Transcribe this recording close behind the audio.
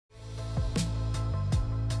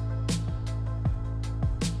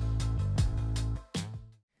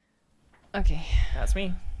Okay. That's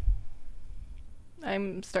me.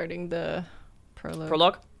 I'm starting the prologue.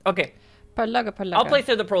 Prologue? Okay. Prologue. I'll play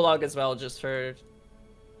through the prologue as well, just for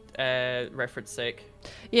reference sake.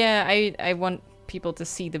 Yeah, I want people to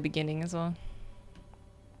see the beginning as well.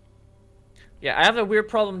 Yeah, I have a weird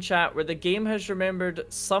problem, chat, where the game has remembered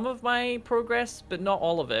some of my progress, but not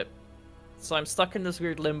all of it. So I'm stuck in this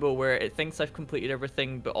weird limbo where it thinks I've completed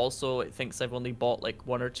everything, but also it thinks I've only bought like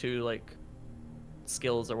 1 or 2 like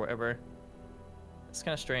skills or whatever. It's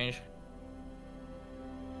kind of strange.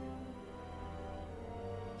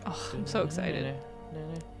 Oh, I'm so excited.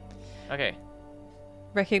 Okay.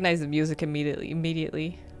 Recognize the music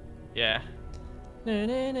immediately. Yeah.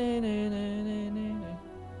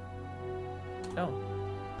 Oh.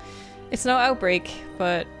 It's no Outbreak,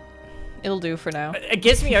 but it'll do for now. It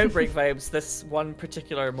gives me Outbreak vibes, this one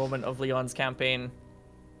particular moment of Leon's campaign.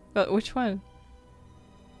 But which one?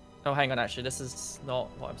 Oh, hang on, actually, this is not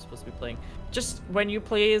what I'm supposed to be playing. Just when you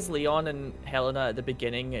play as Leon and Helena at the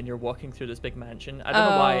beginning and you're walking through this big mansion, I don't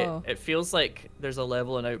know why, it feels like there's a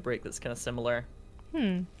level in Outbreak that's kind of similar.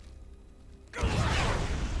 Hmm.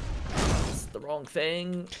 It's the wrong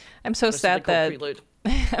thing. I'm so sad that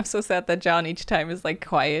I'm so sad that John each time is like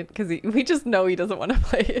quiet because we just know he doesn't want to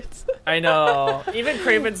play it. I know. Even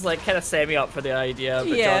Craven's like kind of set me up for the idea,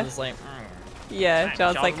 but yeah. John's like, yeah,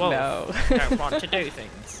 John's John like, Wolf, no. don't want to do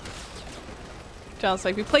things. John's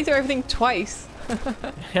like, we played through everything twice.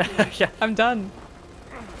 Yeah. I'm done.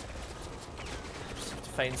 Just have to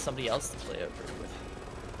find somebody else to play Outbreak with.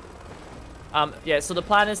 Yeah, so the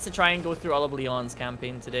plan is to try and go through all of Leon's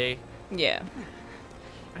campaign today. Yeah.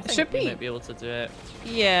 I think we might be able to do it.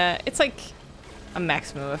 Yeah, it's like a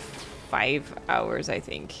maximum of 5 hours, I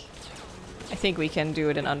think. I think we can do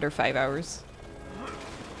it in under 5 hours.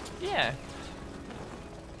 Yeah.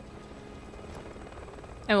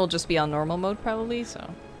 And we'll just be on normal mode probably,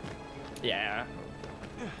 so. Yeah.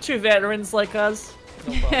 2 veterans like us.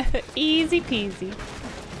 No problem. Easy peasy.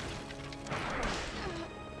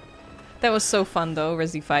 That was so fun though,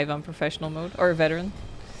 Resi 5 on professional mode, or veteran.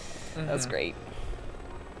 That was great.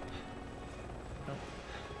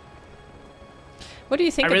 What do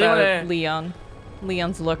you think about Leon?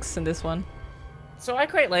 Leon's looks in this one? So I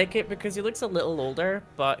quite like it because he looks a little older,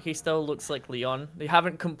 but he still looks like Leon. They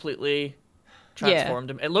haven't completely transformed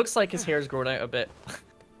him. It looks like his hair's grown out a bit.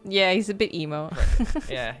 Yeah, he's a bit emo.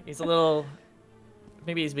 Yeah, he's a little...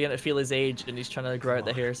 Maybe he's beginning to feel his age and he's trying to grow out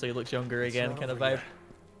the hair so he looks younger again, kind of vibe.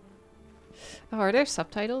 Oh, are there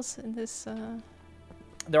subtitles in this?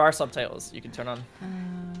 There are subtitles you can turn on.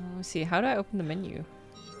 Let's see, how do I open the menu?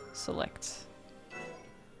 Select.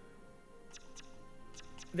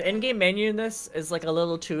 The in-game menu in this is like a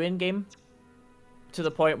little too in-game. To the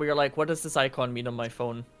point where you're like, what does this icon mean on my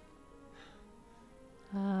phone?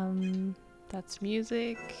 That's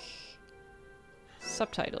music.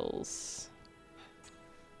 Subtitles.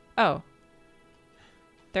 Oh.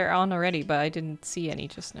 They're on already, but I didn't see any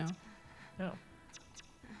just now. Oh.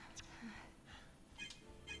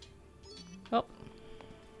 Well.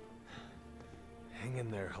 Hang in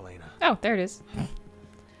there, Helena. Oh, there it is.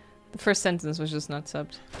 The first sentence was just not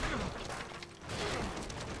subbed.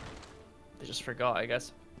 They just forgot, I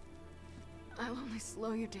guess. I'll only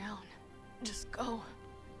slow you down. Just go.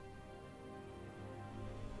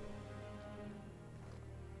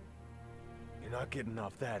 You're not getting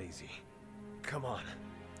off that easy. Come on.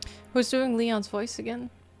 Who's doing Leon's voice again?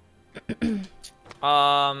 Is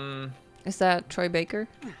that Troy Baker?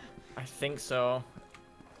 I think so.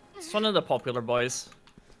 It's one of the popular boys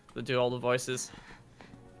that do all the voices.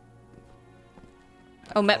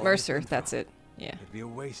 Oh, Matt Mercer, that's it. Yeah. It'd be a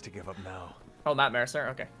waste to give up now. Oh, Matt Mercer,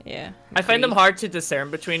 okay. Yeah. I find them hard to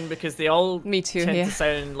discern between because they all Me too, tend yeah. to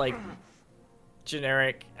sound like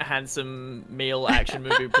generic, handsome, male action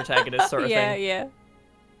movie protagonist sort of thing. Yeah,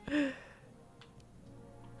 yeah.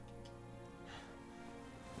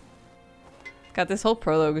 God, this whole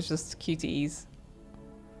prologue is just QTEs.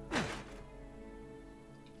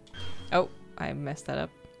 Oh, I messed that up.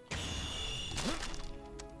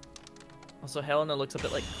 Also, Helena looks a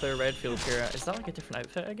bit like Claire Redfield here. Is that like a different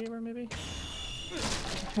outfit I gave her, maybe?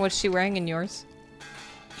 What's she wearing in yours?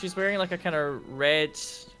 She's wearing like a kind of red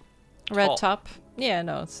top. Yeah,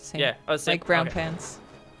 no, it's the same. Yeah, I was saying, like brown okay. pants.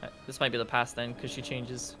 This might be the past then, because she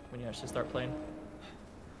changes when you actually start playing.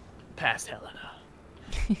 Past Helena.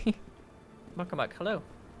 Welcome back. Hello.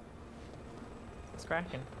 What's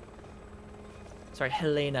cracking? Sorry,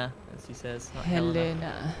 Helena, as he says, not Helena.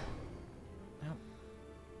 Helena. Yep.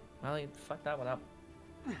 Well, you fucked that one up.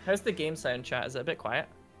 How's the game sound, chat? Is it a bit quiet?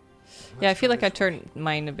 Yeah, I feel like I turned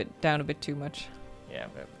mine down a bit too much. Yeah,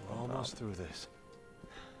 but We're almost through this.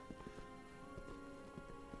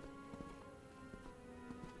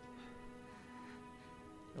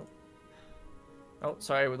 Oh,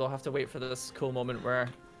 sorry, we'll have to wait for this cool moment where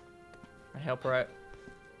I help her out.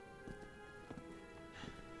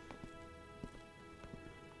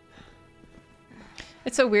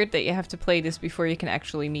 It's so weird that you have to play this before you can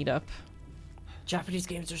actually meet up. Japanese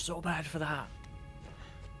games are so bad for that.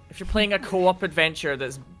 If you're playing a co-op adventure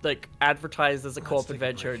that's like advertised as a co-op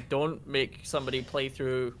adventure, don't make somebody play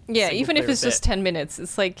through. Yeah, even if it's bit. just 10 minutes,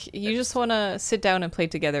 it's like you just want to sit down and play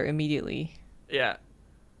together immediately. Yeah.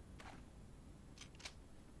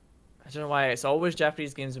 I don't know why it's always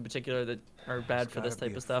Japanese games in particular that are bad for this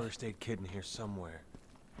type of stuff. First aid kit in here somewhere.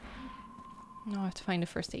 No, I have to find a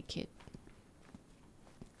first aid kit.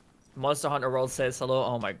 Monster Hunter World says hello.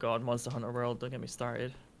 Oh my god, Monster Hunter World, don't get me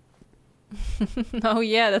started. Oh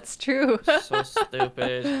yeah, that's true. So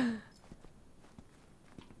stupid.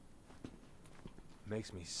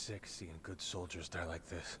 Makes me sick seeing good soldiers die like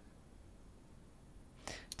this.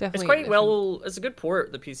 Definitely. It's quite well. It's a good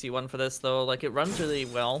port, the PC one for this though. Like it runs really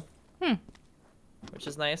well, which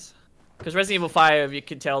is nice. Because Resident Evil 5, you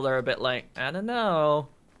could tell they're a bit like, I don't know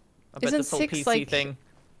about Isn't this whole 6 PC like thing.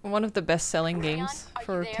 one of the best-selling games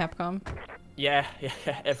for Capcom? Yeah,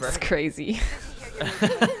 ever. It's crazy.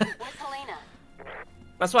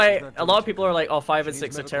 That's why a lot of people are like, oh, 5 and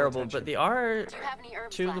 6 are terrible, but they are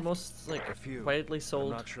two of the most like widely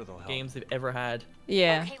sold games they've ever had.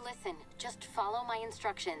 Yeah. Okay, listen. Just follow my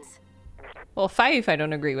instructions. Well, 5 I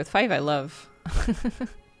don't agree with. 5 I love.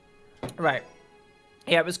 Right.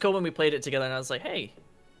 Yeah, it was cool when we played it together, and I was like, hey,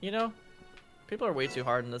 you know, people are way too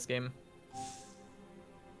hard in this game.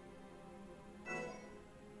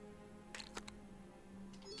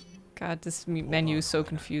 God, this menu is so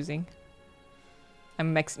confusing.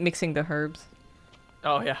 I'm mixing the herbs.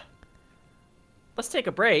 Oh yeah. Let's take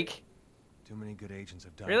a break. Too many good agents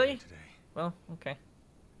have died Really? today. Well, okay.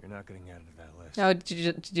 You're not getting added to that list. Oh,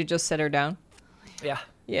 did you just set her down? Yeah.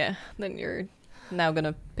 Yeah, then you're now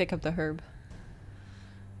gonna pick up the herb.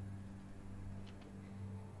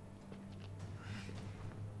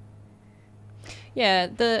 Yeah,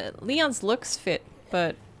 the Leon's looks fit,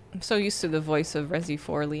 but I'm so used to the voice of Resi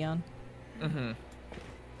 4 Leon. Mm-hmm.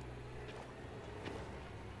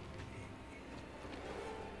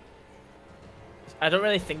 I don't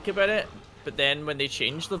really think about it, but then when they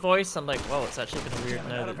change the voice, I'm like, wow, it's actually kind of weird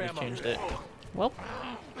now that they've changed it. Well,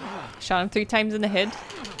 shot him 3 times in the head.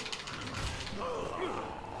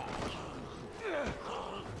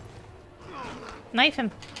 Knife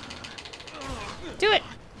him. Do it.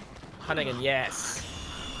 Hunnigan, yes.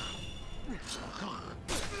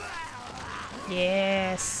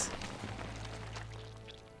 Yes.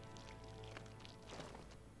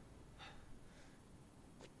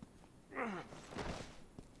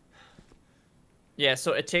 Yeah,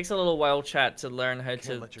 so it takes a little while, chat, to learn how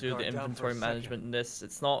to let your do the guard down for a inventory second. management in this.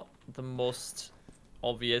 It's not the most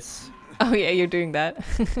obvious, Oh yeah, you're doing that.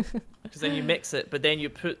 because then you mix it, but then you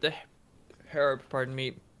put the herb, pardon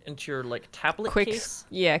me, into your like tablet case,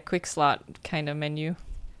 Yeah, quick slot kind of menu.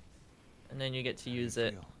 and then you get to use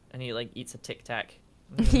it, and he like eats a Tic Tac.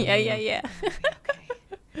 Yeah.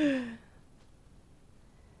 Thank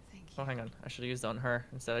Oh, hang on, I should have used it on her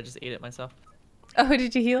instead. I just ate it myself. Oh,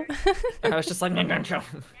 did you heal? I was just like, We're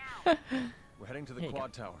heading to the Here you go.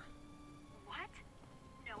 quad tower. What?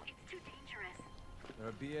 No, it's too dangerous. There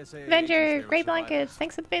are BSA agents Avenger, there great with survivors. blankets.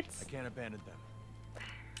 Thanks for the bits. I can't abandon them.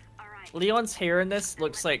 All right. Leon's hair in this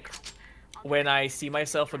looks like when I see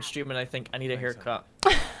myself on stream and I think I need a haircut.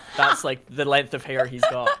 That's like the length of hair he's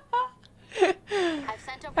got. I've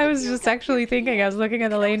sent over I the was deal just guide actually for thinking, I was looking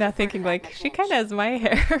at Elena thinking like, she kind of has my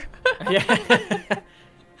hair. Yeah.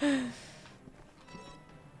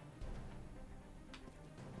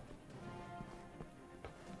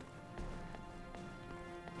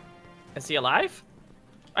 Is he alive?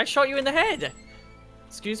 I shot you in the head.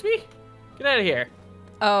 Excuse me? Get out of here.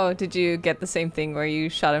 Oh, did you get the same thing where you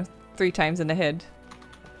shot him 3 times in the head?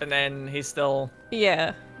 And then he's still...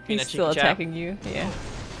 Yeah, Being he's a still cheeky chap. attacking you. Yeah.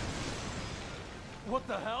 What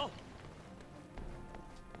the hell?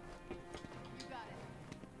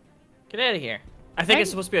 Get out of here. I think it's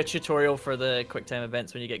supposed to be a tutorial for the quick time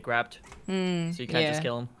events when you get grabbed. So you can't just yeah.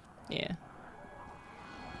 kill him. Yeah.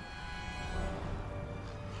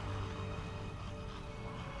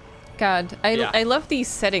 God, I love these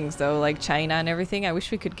settings though, like China and everything. I wish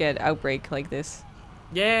we could get Outbreak like this.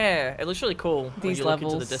 Yeah, it looks really cool when These you look into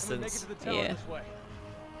the levels. distance. Yeah.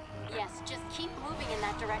 Yes, just keep moving in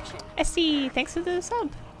that direction. I see. Thanks for the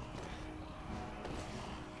sub.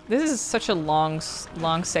 This is such a long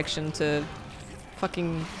section to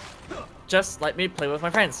fucking... Just let me play with my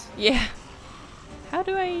friends. Yeah. How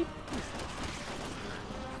do I...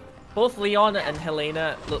 Both Leon and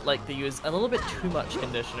Helena look like they use a little bit too much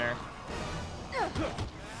conditioner.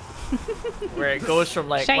 Where it goes from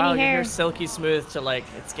like, Shiny wow, your hair. hair's silky smooth to like,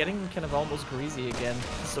 it's getting kind of almost greasy again.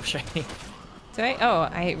 It's so shiny. Did I? Oh,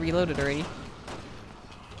 I reloaded already.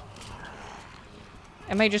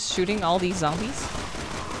 Am I just shooting all these zombies?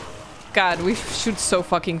 God, we shoot so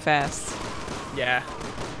fucking fast. Yeah.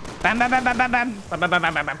 Bam, bam, bam, bam, bam, bam. Bam, bam, bam,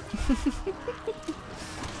 bam, bam, bam.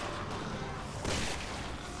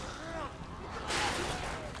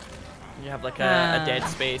 You have like a dead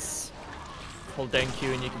space. Hold down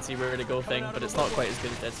Q and you can see where to go thing, but it's not quite as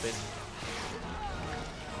good as dead space.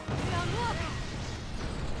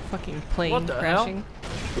 Fucking plane What the crashing.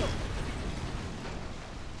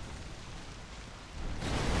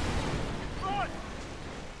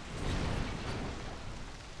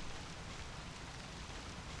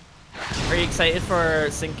 Are you excited for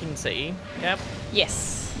Sinking City? Yep.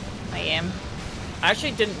 Yes, I am. I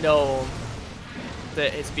actually didn't know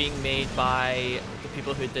that it's being made by the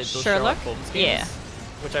people who did those Sherlock Holmes games. Yeah.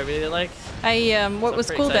 Which I really like. What So was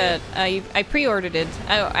I'm cool pretty that I pre-ordered it.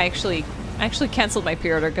 I actually canceled my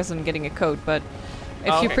pre-order because I'm getting a code, but if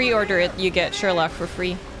you okay. pre-order it, you get Sherlock for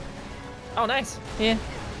free. Oh, nice. Yeah.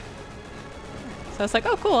 So I was like,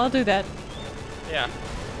 oh cool, I'll do that. Yeah.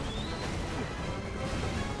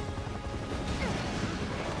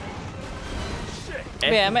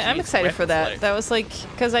 Yeah, I'm excited for that. Like, That was like,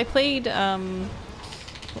 because I played,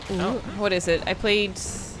 what is it? I played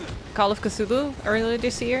Call of Cthulhu earlier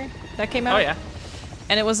this year. That came out. oh yeah.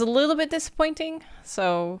 And it was a little bit disappointing.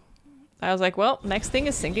 So I was like, well, next thing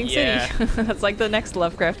is Sinking Yeah. City. That's like the next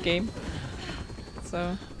Lovecraft game.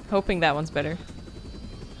 So hoping that one's better.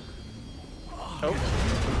 Oh.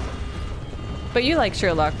 But you like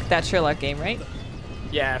Sherlock, that Sherlock game, right?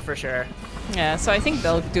 Yeah, for sure. Yeah, so I think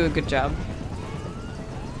they'll do a good job.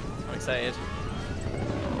 I'm excited.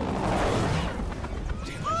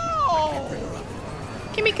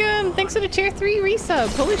 Kimmy-kun, thanks for the tier 3 resub.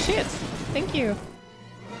 Holy shit. Thank you.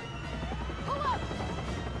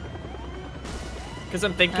 Because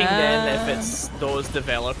I'm thinking then if it's those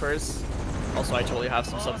developers. Also, I totally have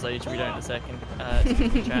some subs I need to read out in a second.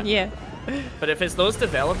 Chat. Yeah. But if it's those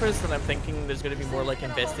developers, then I'm thinking there's going to be more like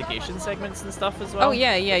investigation segments and stuff as well. Oh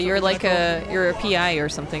yeah, yeah. You're like you're a PI or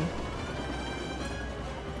something.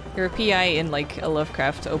 You're a PI in like a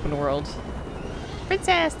Lovecraft open world.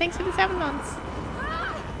 Princess, thanks for the 7 months.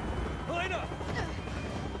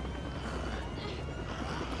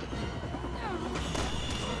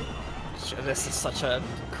 This is such a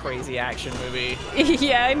crazy action movie.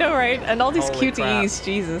 Yeah, I know, right? And all these Holy crap. cuties,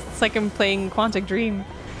 Jesus. It's like I'm playing Quantic Dream.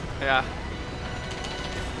 Yeah.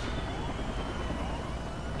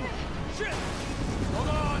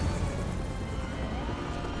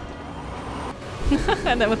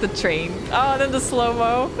 And then with the train. Oh, and then the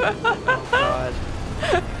slow-mo. God.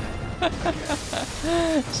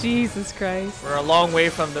 Jesus Christ. We're a long way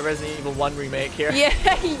from the Resident Evil 1 remake here. Yeah,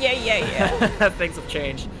 yeah. Things have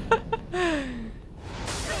changed.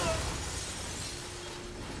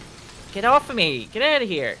 Get off of me! Get out of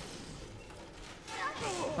here!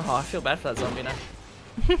 Oh, I feel bad for that zombie now.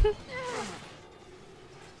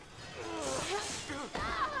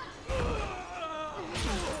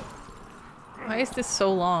 Why is this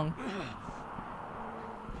so long?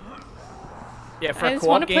 Yeah, for I a just co-op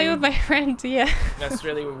want to game, play with my friend, yeah. that's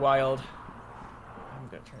really wild. I'm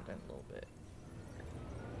gonna turn it down a little bit.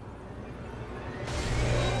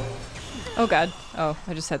 Oh god. Oh,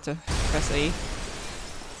 I just had to press A.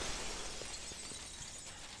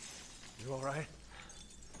 You alright?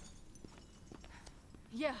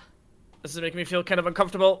 Yeah. This is making me feel kind of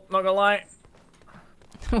uncomfortable, not gonna lie.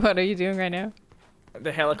 What are you doing right now?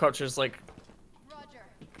 The helicopter's like Roger.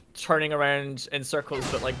 turning around in circles,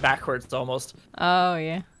 but like backwards almost. Oh,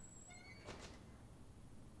 yeah.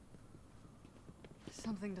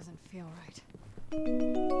 Something doesn't feel right.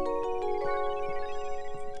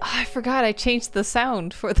 Oh, I forgot I changed the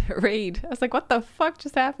sound for the raid. I was like, what the fuck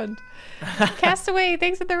just happened? Castaway,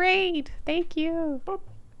 thanks for the raid. Thank you. Boop.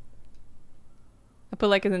 I put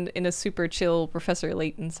like in a super chill Professor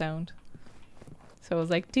Layton sound. So I was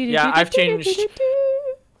like, Yeah, I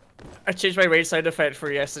changed my raid sound effect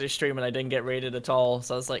for yesterday's stream and I didn't get raided at all,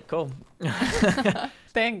 so I was like, cool.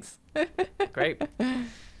 Thanks. Great.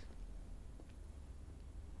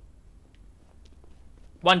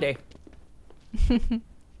 One day.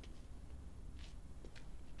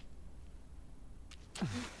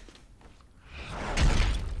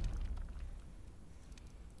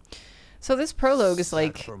 So this prologue is Set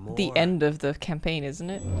like for the more. end of the campaign, isn't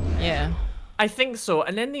it? Yeah. I think so,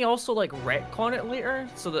 and then they also like retcon it later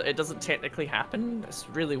so that it doesn't technically happen. It's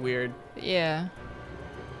really weird. Yeah.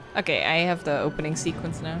 Okay, I have the opening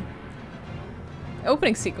sequence now.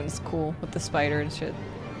 Opening sequence is cool with the spider and shit.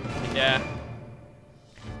 Yeah.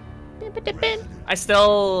 I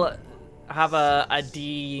still have a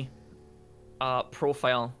D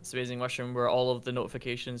profile, Amazing Mushroom, where all of the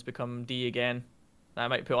notifications become D again. That I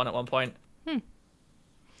might put on at one point.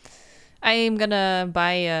 I'm gonna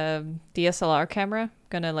buy a DSLR camera.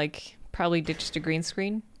 Gonna like probably ditch the green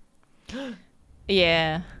screen.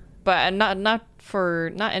 Yeah, but not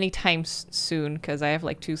anytime soon, because I have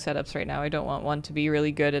like 2 setups right now. I don't want one to be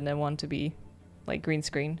really good and then one to be like green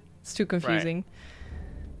screen. It's too confusing.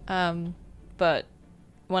 But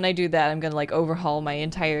when I do that, I'm gonna like overhaul my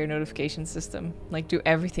entire notification system, like do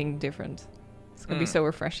everything different. It's gonna be so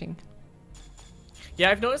refreshing.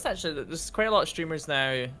 Yeah, I've noticed actually that there's quite a lot of streamers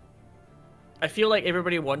now. I feel like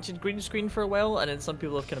everybody wanted green screen for a while, and then some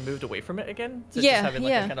people have kind of moved away from it again. So Yeah, just having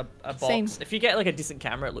like yeah. a kind of a box. Same. If you get like a decent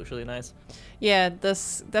camera, it looks really nice. Yeah,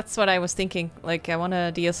 that's what I was thinking. Like, I want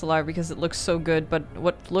a DSLR because it looks so good, but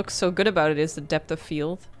what looks so good about it is the depth of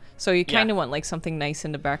field. So you kind of want like something nice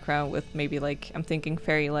in the background with maybe like, I'm thinking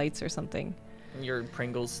fairy lights or something. Your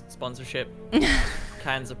Pringles sponsorship.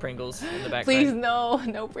 Cans of Pringles in the background. Please,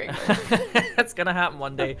 no Pringles. That's gonna happen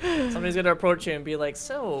one day. Somebody's gonna approach you and be like,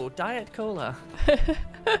 "So, Diet Cola."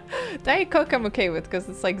 Diet Coke I'm okay with because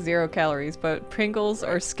it's like 0 calories, but Pringles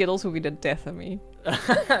or Skittles will be the death of me.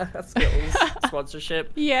 Skittles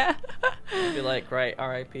sponsorship. Yeah. You'd be like, right,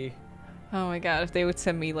 R.I.P. Oh my god, if they would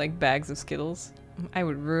send me like bags of Skittles, I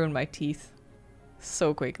would ruin my teeth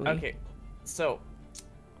so quickly. Okay, so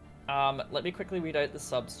let me quickly read out the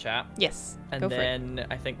subs chat. Yes, And go for it. then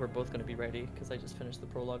I think we're both going to be ready because I just finished the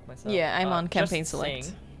prologue myself. Yeah, I'm on campaign just select.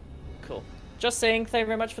 saying- Cool. Just saying, thank you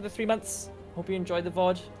very much for the 3 months. Hope you enjoyed the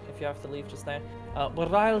VOD, if you have to leave just now.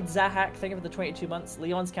 Wild Zahak, thank you for the 22 months.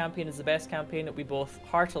 Leon's campaign is the best campaign, we both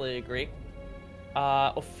heartily agree.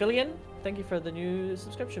 Ophilion, thank you for the new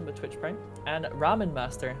subscription with Twitch Prime. And Ramen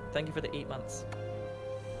Master, thank you for the 8 months.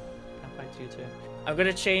 Can't find you too.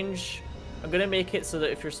 I'm gonna make it so that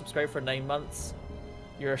if you're subscribed for 9 months,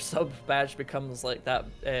 your sub badge becomes like that,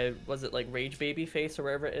 was it like Rage Baby face or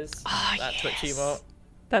whatever it is? Oh, that yes. Twitch emote.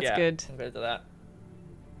 That's Yeah, good. I'm gonna do that.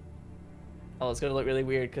 Oh, it's gonna look really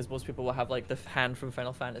weird because most people will have like the hand from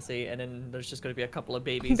Final Fantasy, and then there's just gonna be a couple of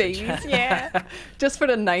babies. Babies, yeah. Just for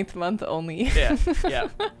the 9th month only. yeah.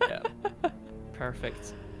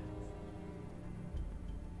 Perfect.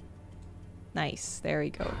 Nice. There we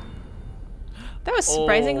go. That was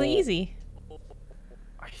surprisingly Oh. easy.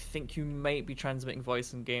 I think you might be transmitting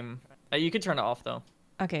voice in game. You could turn it off though.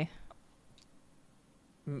 Okay.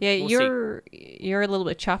 Yeah, We'll see. you're a little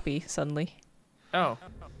bit choppy suddenly. Oh.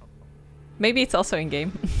 Maybe it's also in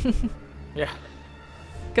game. Yeah.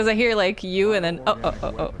 Because I hear like you and then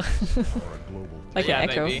oh. Like Yeah, an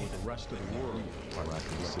echo. maybe.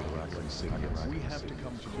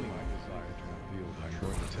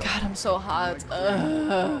 God, I'm so hot.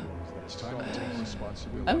 Ugh.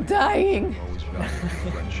 I'm dying.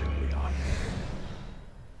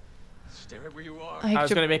 Stay right where you are. I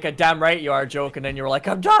was gonna make a damn right you are joke, and then you were like,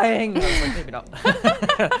 I'm dying. I was like, maybe not.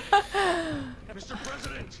 Mr.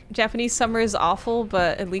 President! Japanese summer is awful,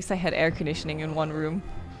 but at least I had air conditioning in one room.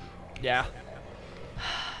 Yeah.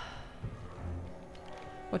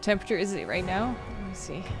 What temperature is it right now? Let me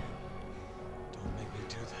see. Don't make me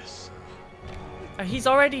do this. He's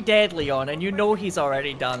already dead, Leon, and you know he's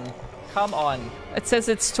already done. Come on. It says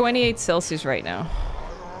it's 28 Celsius right now.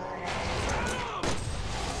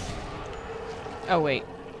 Oh wait.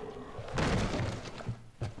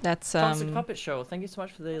 That's Toxic Puppet Show, thank you so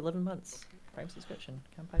much for the 11 months. Prime subscription.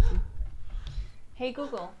 Campai 2. Hey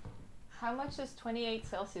Google, how much is 28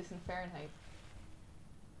 Celsius in Fahrenheit?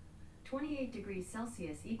 28 degrees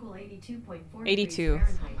Celsius equal 82.4 82.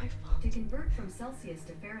 degrees Fahrenheit. To convert from Celsius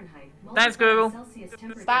to Fahrenheit, Thanks, multiply Google. Celsius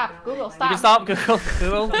temperature Stop, by Google, by You can stop. stop,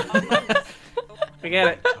 Google.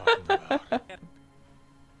 Forget it.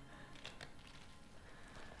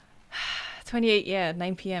 28, yeah,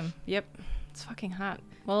 9 p.m. Yep, it's fucking hot.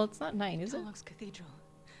 Well, it's not 9, is it? Lux Cathedral.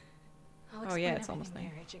 Oh yeah, it's almost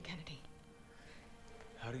 9. Agent Kennedy.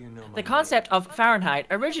 How do you know my The concept of Fahrenheit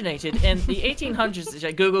originated in the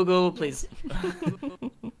 1800s. Google, please. Hunnigan.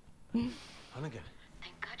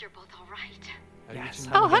 Thank God you're both all right. How do you Yes. two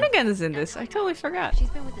know Oh, my- Hunnigan is in this. I totally forgot. She's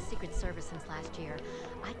been with the Secret Service since last year.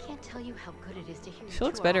 I can't tell you how good it is to hear you She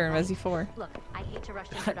looks two are better in all right. Resi 4. Look, I hate to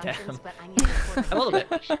rush introductions, Damn. but I need to report A little bit.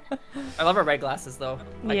 information. I love her red glasses, though.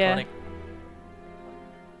 Yeah. Iconic.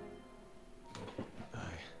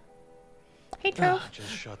 Hey, Trove.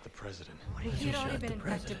 Just shot the president. He had already been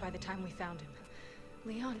infected by the time we found him.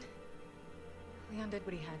 Leon did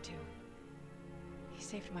what he had to. He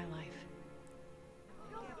saved my life.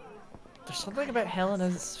 There's something about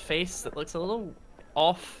Helena's face that looks a little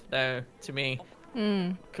off now to me.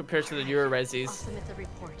 compared to the newer I'll resis. submit the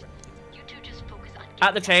report. You two just focus on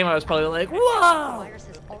At the time, I was probably like, "Whoa,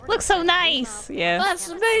 Looks so nice. Yeah. that's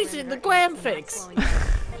amazing! The glam fix."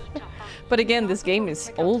 But again, this game is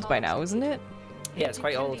old by now, isn't it? Yeah, it's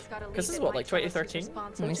quite old. Because this is what, like 2013?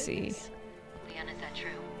 Let me see. Leon, is that true?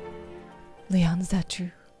 Leon, is that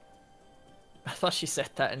true? I thought she said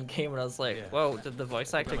that in game, and I was like, Yeah. "Whoa, did the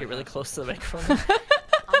voice actor get really close to the microphone?"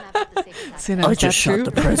 I'll map out the safest access. Sinow, is that true?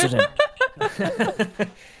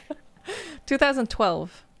 president.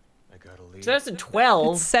 2012. I gotta leave.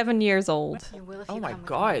 2012. It's 7 years old. You will if Oh you my come with me.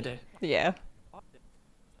 god. Yeah.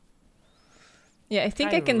 Yeah, I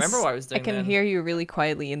think I I can. remember what I was doing then. hear you really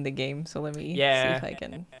quietly in the game, so let me see Yeah. if I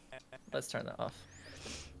can. Let's turn that off.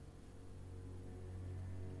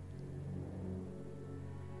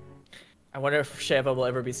 I wonder if Sheva will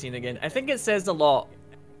ever be seen again. I think it says a lot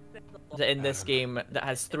that in this game that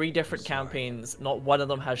has 3 different campaigns, not one of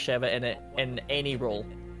them has Sheva in it in any role.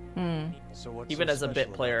 So what's Even so as a bit special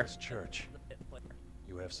about player. this church?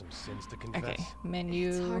 You have some sins to confess. Okay, It's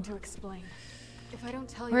menu. hard to explain. If I don't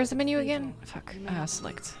tell you Where's the what menu cathedral, again? Fuck. you may not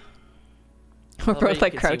Select. Well, We're maybe both you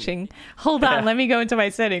like can see- crouching. Hold on, Yeah. let me go into my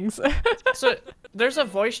settings. So there's a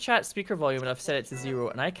voice chat speaker volume, and I've set it to 0,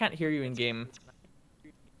 and I can't hear you in game.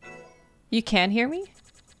 You can hear me?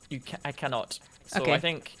 I cannot. So Okay. I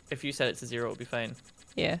think if you set it to 0, it'll be fine.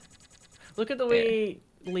 Yeah. Look at the way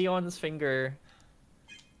Leon's finger.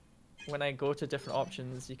 When I go to different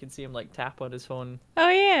options, you can see him like tap on his phone. Oh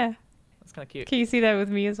yeah. That's kind of cute. Can you see that with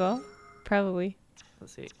me as well? Probably.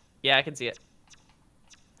 Let's see. Yeah, I can see it.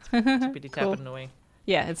 Tippity Cool. tapping away.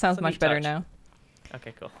 Yeah, it sounds It's a much neat better touch. now.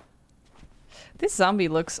 Okay, cool. This zombie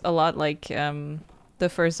looks a lot like the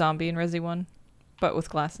first zombie in Resi 1, but with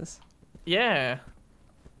glasses. Yeah.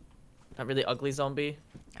 That really ugly zombie.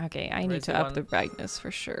 Okay, I need Resi to up 1. the brightness for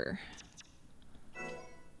sure.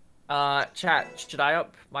 Chat, should I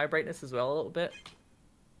up my brightness as well a little bit?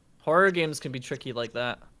 Horror games can be tricky like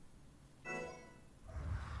that.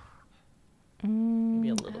 Maybe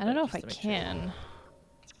a little I don't know bit, if I just to make sure. can.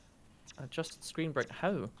 Adjust screen bright.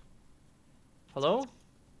 How? Hello?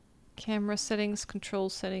 Camera settings, control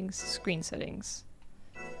settings, screen settings.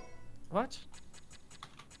 What?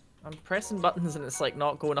 I'm pressing buttons and it's like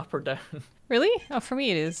not going up or down. Really? Oh, for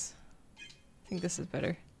me it is. I think this is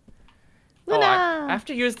better. Oh, Luna! I have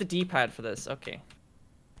to use the D-pad for this. Okay.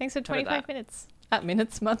 Thanks for How about 25 that? minutes.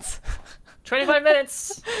 Minutes, months. 25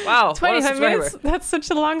 minutes! Wow. what a 25 subscriber. minutes? That's such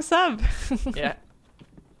a long sub. Yeah.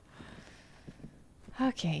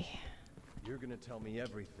 Okay. You're gonna tell me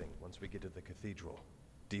everything once we get to the cathedral.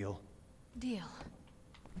 Deal? Deal.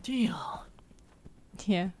 Deal.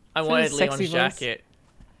 Yeah. I It's wanted really sexy Leon's voice. jacket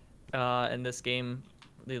in this game.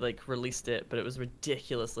 They like released it, but it was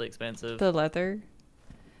ridiculously expensive. The leather.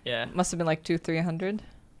 Yeah, Must have been like 200-300.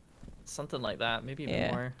 something like that, maybe even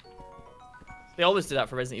Yeah. more. They always do that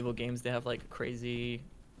for Resident Evil games. They have like crazy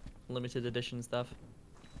limited edition stuff.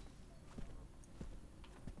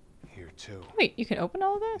 Here too. Wait, you can open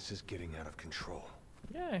all of that? This is getting out of control.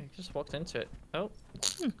 Yeah, I just walked into it. Oh,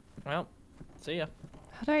 well, see ya.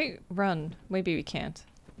 How do I run? Maybe we can't.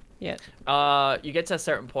 Yet. You get to a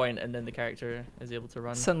certain point and then the character is able to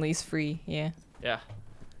run. Suddenly he's free, yeah. Yeah.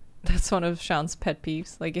 That's one of Sean's pet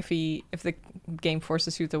peeves. Like if the game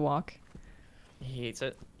forces you to walk. He hates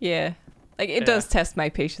it. Yeah. Like it Yeah. does test my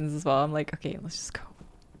patience as well. I'm like, okay, let's just go.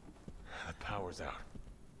 The power's out.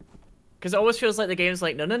 Because it always feels like the game's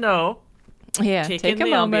like, no, no, no. Yeah, Take take in a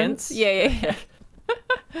the moment. ambience. Yeah,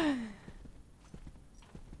 yeah.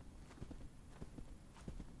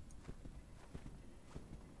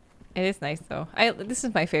 It is nice though. This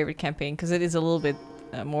is my favorite campaign because it is a little bit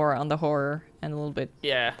more on the horror and a little bit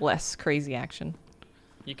Yeah. less crazy action.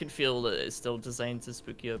 You can feel that it's still designed to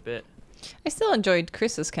spook you a bit. I still enjoyed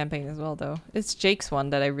Chris's campaign as well though. It's Jake's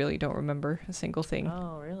one that I really don't remember a single thing.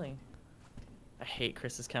 Oh, really? I hate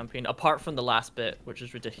Chris's campaign, apart from the last bit, which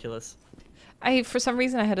is ridiculous. For some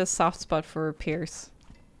reason I had a soft spot for Pierce.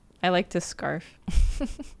 I liked his scarf.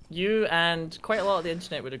 You and quite a lot of the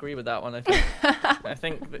internet would agree with that one, I think. I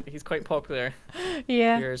think that he's quite popular.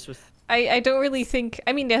 Yeah. Yours with... I don't really think,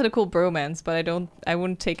 I mean they had a cool bromance, but I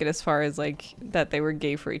wouldn't take it as far as like that they were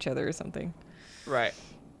gay for each other or something. Right.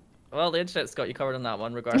 Well, the internet's got you covered on that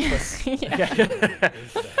one, regardless.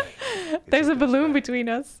 There's a balloon between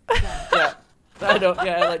us. Yeah. I know,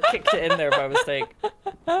 yeah, I like kicked it in there by mistake.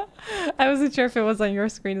 I wasn't sure if it was on your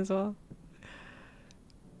screen as well.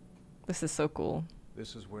 This is so cool.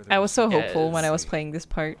 This is where I was so hopeful when I Yes. was playing this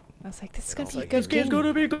part. I was like, this is gonna be a This good This game's game.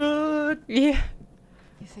 gonna be good! Yeah,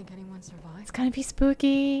 You think anyone it's survived? gonna be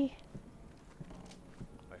spooky.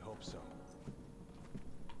 I hope so.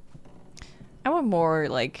 I want more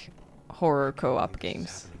like horror co-op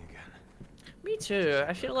games. Happening again. Me too.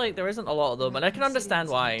 I feel like there isn't a lot of them, and I can understand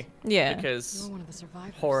why. Yeah. Because You're one of the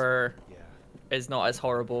survivors. horror Yeah. is not as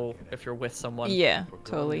horrible if you're with someone. Yeah, We're going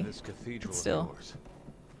to totally. this cathedral of Still. yours.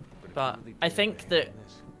 if But you really I do think get a that hand in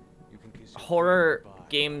this, you can kiss your horror goodbye.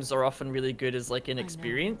 games are often really good as like an know.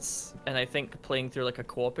 experience, and I think playing through like a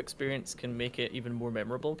co-op experience can make it even more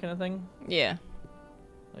memorable, kind of thing. Yeah.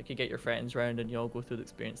 Like you get your friends round and you all go through the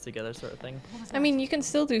experience together, sort of thing. I mean, you can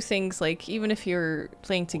still do things like, even if you're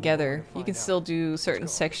playing together, you can still do certain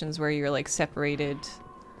sections where you're like separated,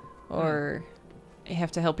 or you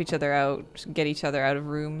have to help each other out, get each other out of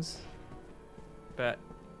rooms. But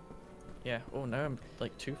yeah, oh now I'm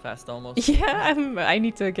like too fast almost. Yeah, I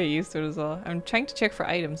need to get used to it as well. I'm trying to check for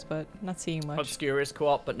items, but not seeing much. Obscure is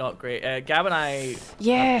co-op, but not great. Gab and I have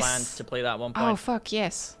Yes! planned to play that at one Oh, point fuck,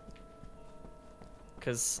 yes.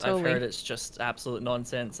 because totally. I've heard it's just absolute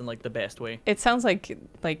nonsense in like the best way. It sounds like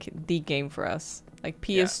the game for us. Like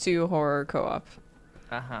PS2 horror co-op.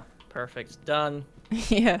 Perfect. Done.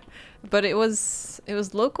 Yeah. But it was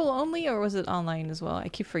local only, or was it online as well? I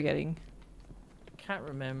keep forgetting. Can't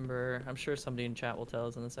remember. I'm sure somebody in chat will tell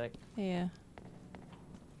us in a sec. Yeah.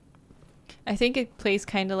 I think it plays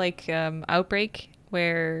kind of like Outbreak,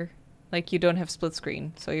 where like you don't have split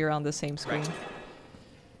screen, so you're on the same screen.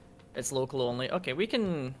 It's local only. Okay, we have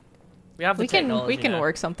the We can technology now.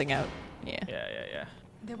 work something out. Yeah. Yeah.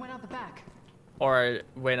 They went out the back. Or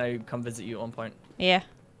when I come visit you at one point. Yeah,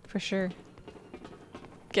 for sure.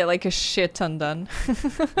 Get like a shit ton done.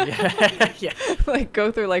 Yeah. Like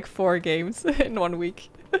go through like 4 games in 1 week.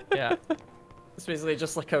 Yeah. It's basically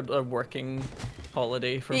just like a working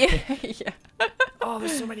holiday for Yeah, me. yeah. Oh,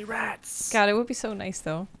 there's so many rats. God, it would be so nice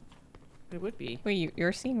though. It would be. Wait,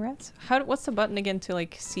 you're seeing rats? What's the button again to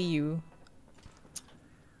like see you?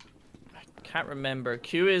 Can't remember.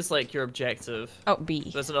 Q is like your objective. Oh, B.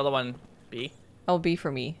 There's another one. B. Oh, B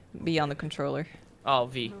for me. B on the controller. Oh,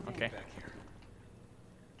 V. Okay. Back here.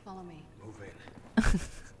 Follow me. Move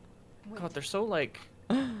in. God, they're so like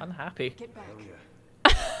unhappy. Get back. Hell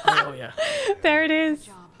yeah. Oh yeah. There it is.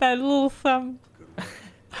 job. That little thumb.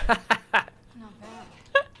 Not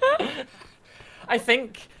bad. I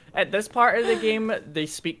think at this part of the game they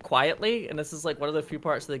speak quietly, and this is like one of the few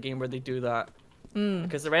parts of the game where they do that.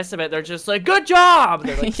 Because the rest of it, they're just like, "Good job!"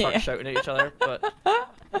 They're like start Yeah. shouting at each other, but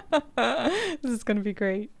This is gonna be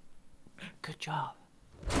great. good job.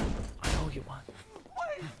 I know you won.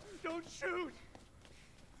 Wait! Don't shoot!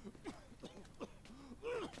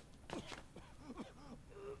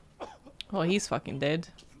 Well, he's fucking dead.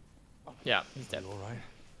 Yeah, he's dead. All right.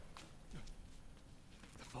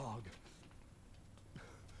 The fog.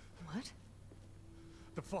 What?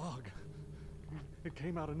 The fog. It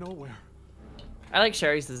came out of nowhere. I like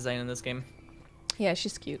Sherry's design in this game. Yeah,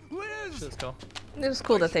 she's cute. Liz! She was cool. It was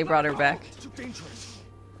cool that they brought her back. Too dangerous.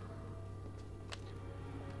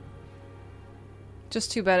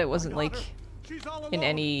 Just too bad it wasn't like She's all in alone.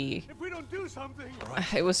 any. If we don't do something.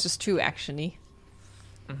 It was just too actiony.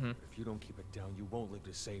 If you don't keep it down, you won't live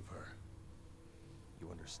to save her. You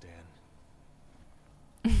understand?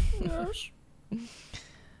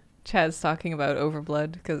 Chad's talking about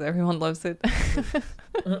Overblood because everyone loves it.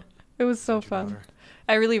 It was so How'd you got fun. her?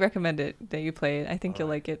 I really recommend it that you play it. I think you'll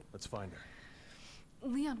Alright. like it. Let's find her.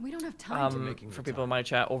 Leon, we don't have time. making For the people in time. my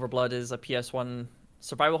chat, Overblood is a PS1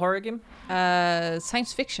 survival horror game.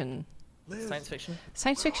 Science fiction. Liz, Science fiction.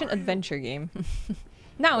 Science fiction adventure game.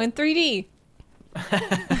 Now in 3D.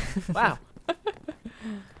 Wow.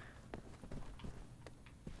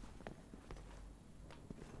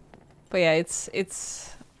 But yeah,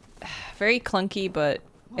 it's very clunky, but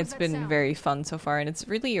What was it's that been sound? very fun so far, and it's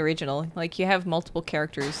really original. Like you have multiple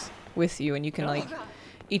characters with you, and you can like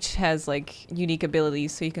each has like unique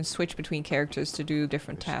abilities, so you can switch between characters to do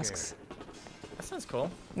different They're tasks. That sounds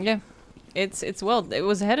cool. Yeah, it's well, it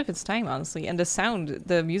was ahead of its time, honestly, and the sound,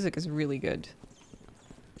 the music is really good.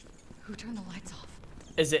 Who turned the lights off?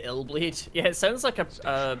 Is it Illbleed? Yeah, it sounds like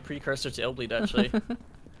a precursor to Illbleed, actually.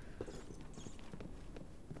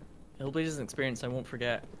 Illbleed is an experience I won't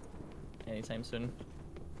forget anytime soon.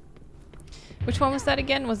 Which one was that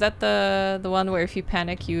again? Was that the one where if you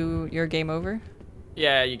panic, you're game over?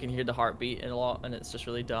 Yeah, you can hear the heartbeat a lot, and it's just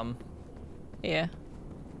really dumb. Yeah.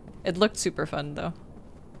 It looked super fun though.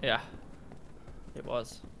 Yeah, it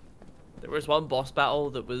was. There was one boss battle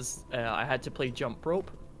that was I had to play jump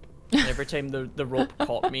rope. And every time the rope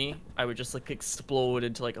caught me, I would just like explode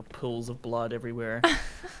into like a pools of blood everywhere.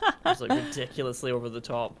 It was like ridiculously over the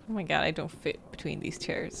top. Oh my god, I don't fit between these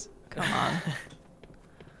chairs. Come on.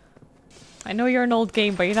 I know you're an old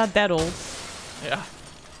game, but you're not that old. Yeah.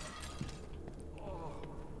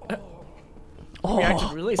 Oh,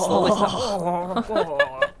 reacted really slowly.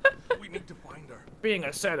 Oh. We need to find her. Being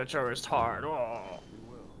a senator is hard. Oh. We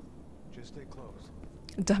will. Just stay close.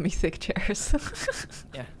 Dummy thick chairs.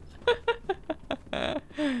 Yeah.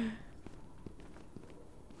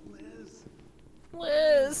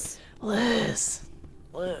 Liz. Liz.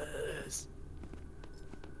 Liz.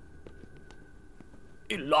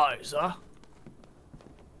 Eliza.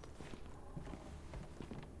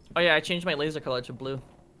 Oh yeah, I changed my laser color to blue.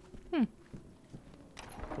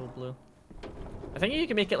 Cool blue. I think you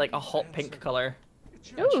can make it like a hot pink color.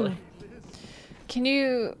 Ooh. Can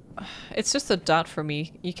you... It's just a dot for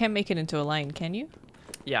me. You can't make it into a line, can you?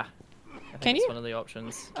 Yeah. I think Can it's you? one of the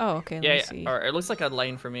options. Oh, okay, let Yeah, me yeah. see. Or it looks like a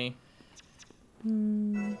line for me.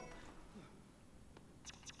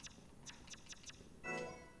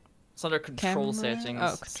 It's under control Camera? settings.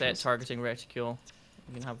 Oh, Set controls. targeting reticule.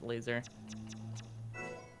 You can have laser.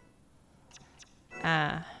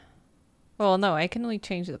 Ah. Well, no, I can only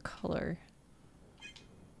change the color.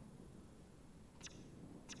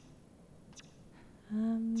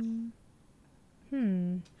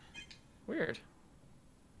 Weird.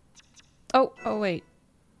 Oh, wait.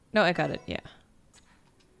 No, I got it, yeah.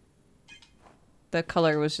 The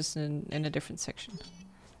color was just in a different section.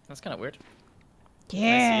 That's kind of weird.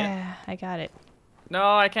 Yeah, I got it.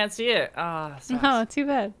 No, I can't see it. Ah, sucks. No, too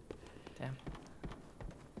bad. Damn.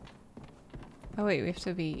 Oh, wait, we have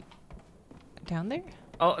to be down there?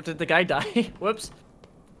 Oh, did the guy die? Whoops.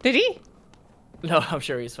 Did he? No, I'm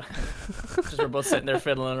sure he's fine. Just we're both sitting there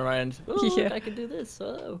fiddling around. Oh, Yeah. look, I can do this.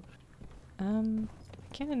 Oh. I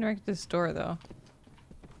can't interact with this door, though.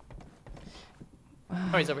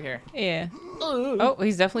 Oh, he's over here. Yeah. Oh,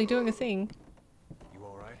 he's definitely doing a thing. You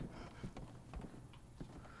all right?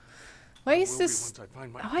 Why I is will be this... once I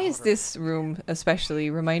find my Why is powder. this room especially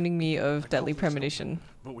reminding me of Deadly Something, Premonition?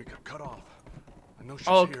 But we got cut off. I know she's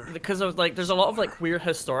Oh, here. because of like, there's a lot of like weird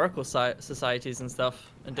historical societies and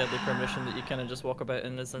stuff in Deadly Premonition that you kind of just walk about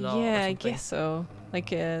in, is there not? or Yeah, I something? guess so.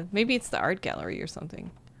 Like, maybe it's the art gallery or something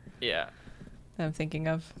Yeah. that I'm thinking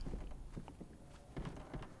of.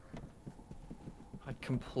 I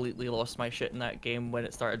completely lost my shit in that game when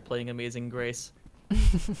it started playing Amazing Grace.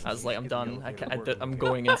 I was like, I'm done. I'm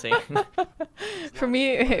going insane. For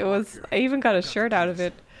me, it was... I even got a shirt out of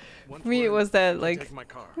it. For me, it was that, like... Take my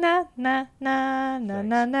car. Na na na na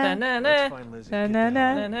na na Na, na, Let's na. find Lizzie. na Get na the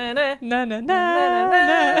hell na out. Na, na, na na.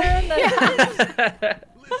 na na na.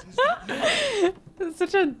 Listen, stop now. It's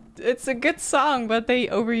such a... It's a good song, but they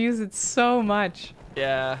overuse it so much.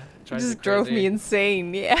 Yeah. It drives just me drove crazy. me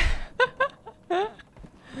insane, yeah.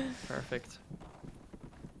 Perfect.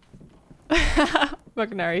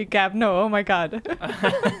 Magnari, Gab, no, oh my god.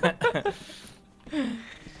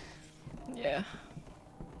 Yeah.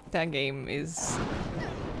 That game is...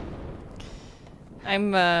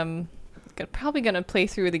 I'm probably gonna play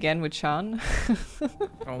through it again with Sean.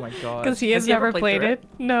 Oh my god. Because he has never played through it.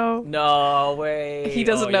 No. No way. He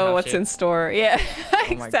doesn't Oh, you know have what's to. in store. Yeah,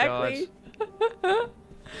 Oh my exactly.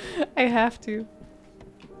 I have to.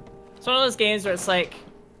 It's one of those games where it's like,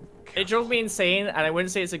 it drove me insane, and I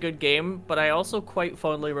wouldn't say it's a good game, but I also quite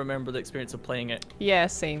fondly remember the experience of playing it. Yeah,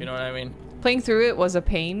 same. You know what I mean? Playing through it was a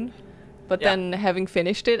pain, but Yeah. then having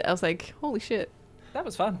finished it, I was like, holy shit. That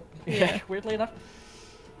was fun. Yeah. Weirdly enough.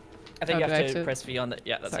 I think Oh, you do I have to press V on the...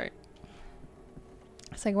 Yeah, that's Sorry. it.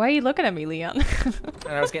 It's like, why are you looking at me, Leon? And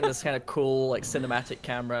I was getting this kind of cool, like, cinematic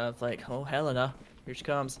camera of like, oh, Helena, here she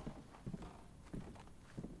comes.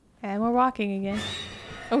 And we're walking again.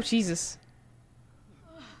 Oh, Jesus.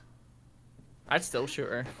 I'd still shoot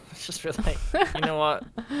her. It's just feel like, you know what?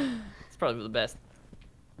 It's probably the best.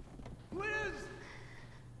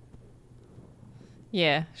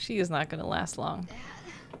 Yeah, she is not gonna last long.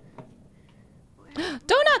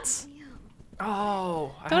 Donuts!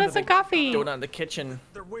 Oh, I Donuts had and coffee! donut in the kitchen.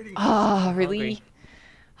 They're waiting. Oh, really? Hungry.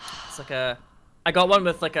 It's like a... I got one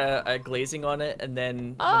with like a glazing on it, and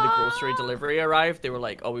then when the grocery delivery arrived, they were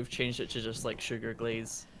like, oh, we've changed it to just like sugar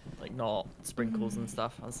glaze, like not sprinkles and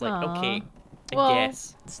stuff. I was like, Aw. okay, I Well,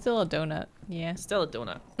 guess. it's still a donut. Yeah. Still a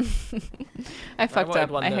donut. I fucked wanted up.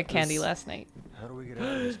 one I that had candy was- last night. How do we get out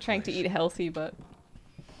of this Trying to place? eat healthy, but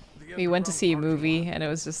The we went to underground see a parking movie, lot. and it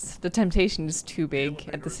was just... The temptation is too big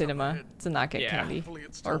at elevator the is up cinema ahead. to not get Yeah. candy. Hopefully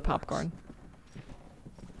it still Or works. popcorn.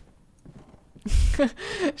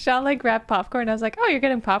 Sean like grabbed popcorn. I was like, "Oh, you're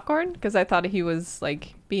getting popcorn?" Because I thought he was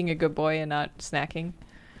like being a good boy and not snacking.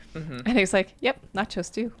 Mm-hmm. And he was like, "Yep,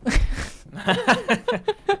 nachos too."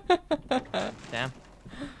 Damn.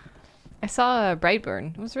 I saw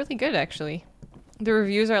Brightburn. It was really good, actually. The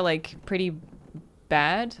reviews are like pretty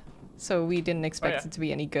bad, so we didn't expect yeah. it to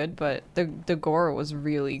be any good. But the gore was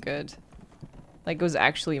really good. Like, it was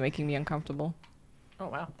actually making me uncomfortable. Oh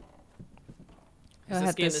wow. I Is this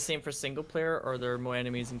had game the this- same for single player, or are there more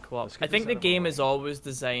enemies in co-op? Let's get I think this the out of our game way. is always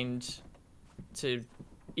designed to,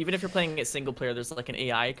 even if you're playing it single player, there's like an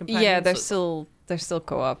AI companion. Yeah, so they're still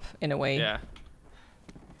co-op in a way. yeah.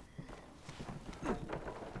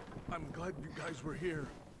 I'm glad you guys were here.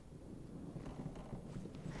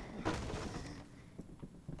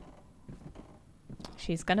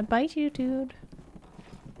 She's gonna bite you, dude.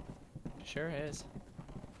 Sure is.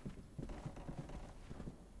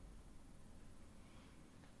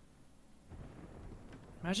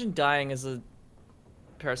 Imagine dying as a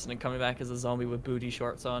person and coming back as a zombie with booty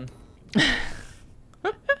shorts on.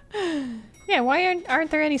 Yeah, why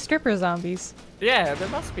aren't there any stripper zombies? Yeah, there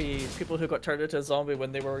must be people who got turned into a zombie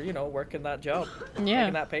when they were, you know, working that job. Yeah.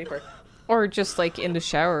 Making that paper. Or just like in the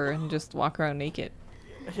shower and just walk around naked.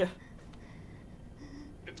 Yeah.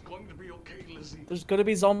 It's going to be okay, Lizzie. There's gonna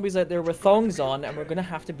be zombies out there with thongs on, and we're gonna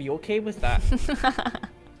have to be okay with that.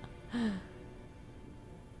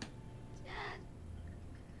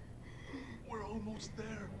 We're almost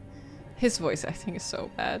there. His voice acting is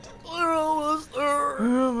so bad. We're almost there.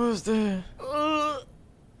 We're almost there.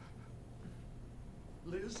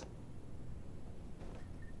 Liz?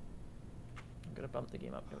 I'm gonna bump the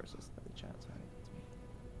game up here versus the chat. Sorry,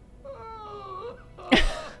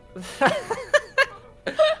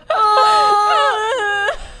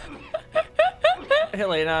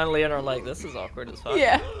 Helena and Leon are like, this is awkward as fuck.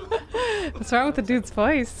 Yeah. What's wrong with the dude's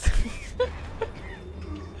voice?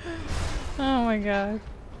 Oh my god.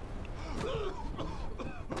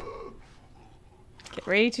 Get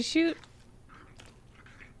ready to shoot.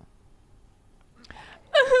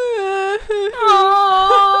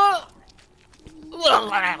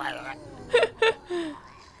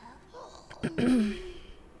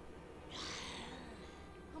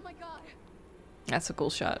 Oh my god. That's a cool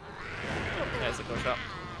shot. That's a cool shot.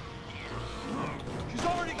 She's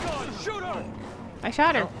already gone. Shoot her! I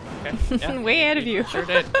shot her. Okay. Yeah. Way ahead of you. Sure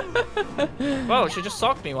did. Whoa, she just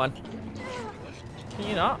socked me one. Can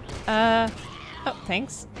you not? Oh,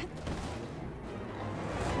 thanks.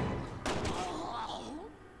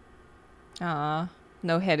 Ah,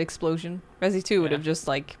 no head explosion. Resi 2 would have just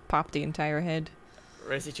like popped the entire head.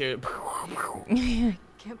 Resi 2.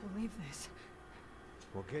 Can't believe this.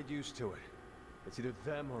 We'll get used to it. It's either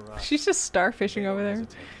them or us. She's just starfishing over there.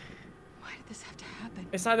 Why did this have to happen?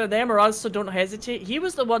 It's either them or us, so don't hesitate. He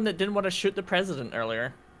was the one that didn't want to shoot the president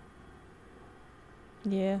earlier.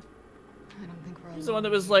 Yeah. I don't think we're He's the one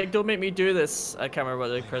that was like, don't make me do this. I can't remember what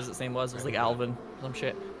the president's name was. It was like Alvin. Some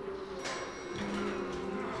shit.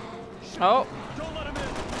 Oh, Don't let him in!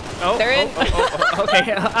 Oh, They're in. oh,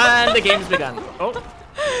 okay, and the game's begun. Oh.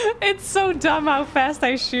 it's so dumb how fast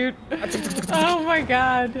I shoot. Oh my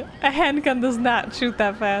god. A handgun does not shoot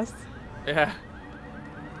that fast. Yeah.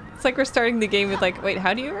 It's like we're starting the game with like, wait,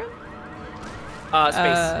 how do you run?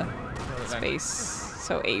 Space. Space.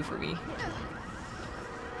 So A for me.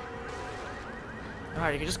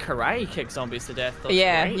 Alright, you can just karate kick zombies to death. That's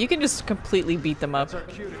Yeah, great. you can just completely beat them up. That's our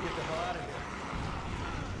cue to get the hell out of here.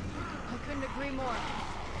 I couldn't agree more.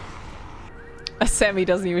 Sammy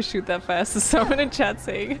doesn't even shoot that fast, is someone in chat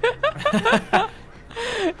saying.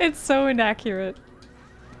 It's so inaccurate.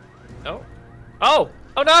 Oh. Oh!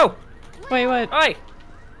 Oh no! Wait, what? Oi!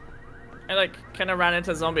 I like kind of ran into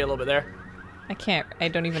a zombie a little bit there. I can't. I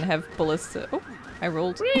don't even have bullets to. Oh, I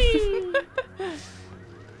rolled.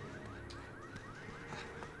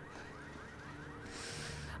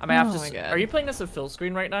 I may have Oh to. my God. Are you playing this at full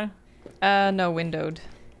screen right now? No, windowed.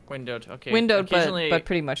 Windowed. Okay. Windowed, Occasionally, but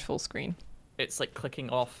pretty much full screen. it's like clicking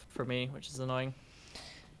off for me, which is annoying.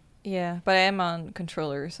 Yeah, but I am on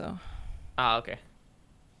controller, so. Ah, okay.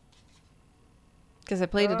 Because I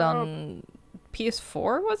played it on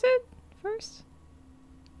PS4, was it? First?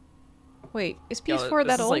 Wait, is Yeah, PS4 this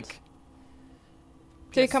that is old? like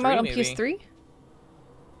Did it come out on maybe. PS3?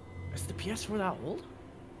 Is the PS4 that old?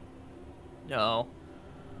 No.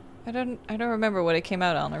 I don't remember what it came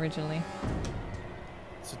out on originally.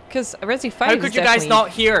 So- Because Resi 5 How is could you guys definitely- not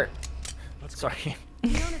hear? Sorry.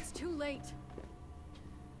 Leon, it's too late.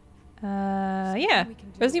 Yeah. we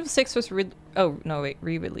can do. Resident Evil 6 was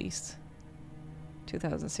re-released.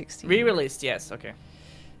 2016. Re-released, yes. Okay.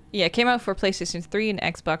 Yeah, it came out for PlayStation 3 and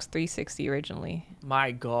Xbox 360 originally.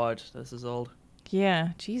 My God, this is old. Yeah,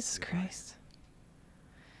 Jesus Christ.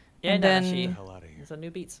 Yeah, And no, then- she. Get the hell out of here. It's a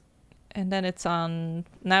new beats. And then it's on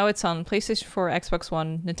PlayStation 4, Xbox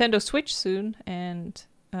One, Nintendo Switch soon, and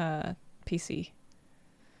PC.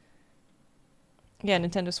 Yeah,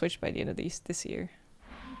 Nintendo Switch by the end of this year.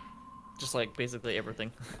 Just like basically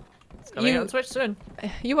everything. It's coming out on Switch soon.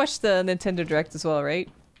 You watched the Nintendo Direct as well, right?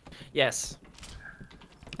 Yes.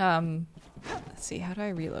 Let's see, how do I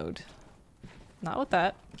reload? Not with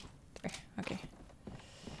that. There, okay.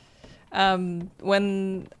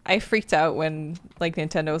 When I freaked out when like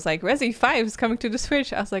Nintendo was like, Resi 5 is coming to the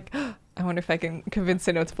Switch, I was like, oh, I wonder if I can convince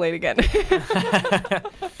Sinow to play it again.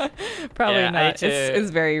 Probably Yeah, not. It's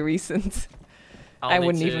very recent. I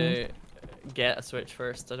wouldn't even get a Switch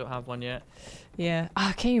first. I don't have one yet. Yeah.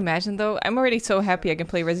 Ah, can you imagine though? I'm already so happy I can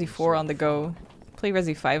play Resi 4 on the go. Play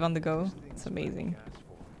Resi 5 on the go. It's amazing.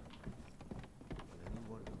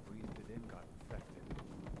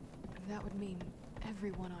 That would mean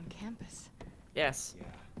everyone on campus. Yes, Yeah.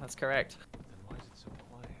 that's correct. Then why is it so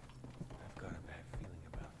quiet? I've got a bad feeling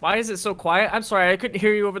about it. Why is it so quiet? I'm sorry, I couldn't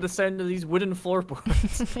hear you over the sound of these wooden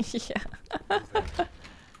floorboards. Yeah.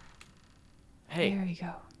 Hey, There you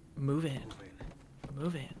go. move in.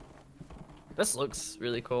 Move in. This looks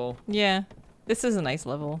really cool. Yeah. This is a nice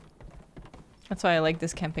level. That's why I like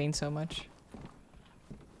this campaign so much.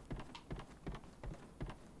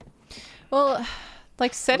 Well,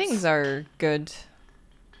 like settings are good.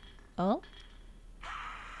 Oh?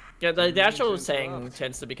 Yeah, the actual setting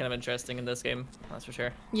tends to be kind of interesting in this game. That's for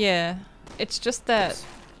sure. Yeah. It's just that...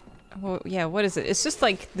 Well, yeah, what is it? It's just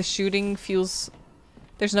like the shooting feels...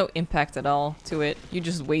 There's no impact at all to it. You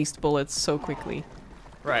just waste bullets so quickly.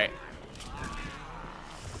 Right.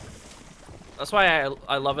 That's why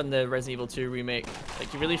I love in the Resident Evil 2 remake.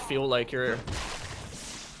 Like, you really feel like you're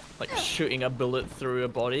like shooting a bullet through a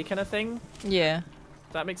body kind of thing. Yeah.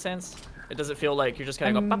 If that makes sense? It doesn't feel like you're just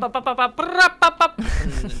kind of go pop, pop, pop, pop, pop, pop, pop,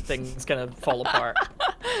 and things kind of fall apart.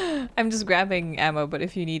 I'm just grabbing ammo, but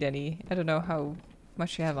if you need any, I don't know how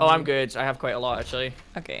much you have on Oh, I'm you. good. I have quite a lot, actually.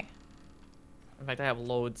 Okay. In fact, I have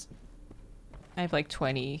loads. I have like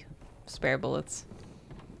 20 spare bullets.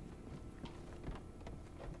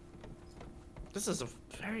 This is a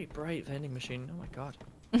very bright vending machine. Oh my god.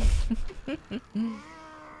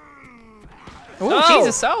 Oh,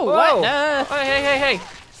 Jesus. Oh, Whoa! what? Oh, hey.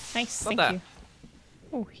 Nice. Not Thank that. you.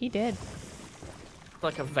 Oh, he did.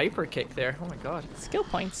 Like a viper kick there. Oh my god. Skill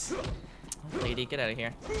points. Lady, get out of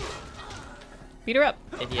here. Beat her up.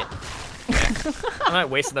 Idiot. I'm not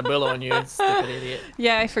wasting a bullet on you, stupid idiot.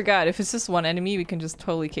 Yeah, I forgot. If it's just one enemy, we can just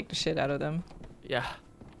totally kick the shit out of them. Yeah.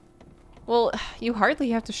 Well, you hardly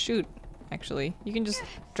have to shoot, actually. You can just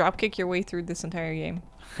drop kick your way through this entire game.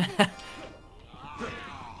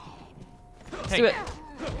 Let's do it.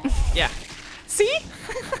 Yeah. See?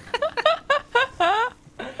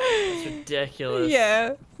 It's ridiculous.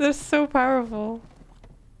 Yeah, they're so powerful.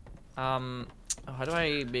 Oh, how do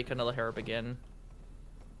I make another herb again?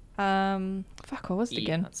 Fuck, what was it E,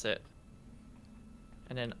 again? that's it.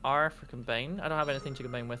 And then R for combine. I don't have anything to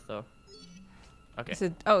combine with though. Okay. Is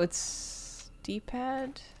it? Oh, it's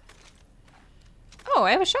D-pad. Oh,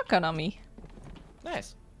 I have a shotgun on me.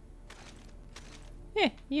 Nice. Yeah,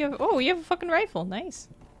 you have. Oh, you have a fucking rifle. Nice.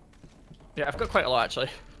 Yeah, I've got quite a lot actually.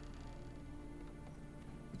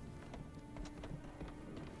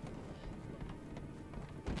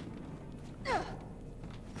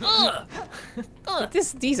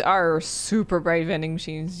 These are super bright vending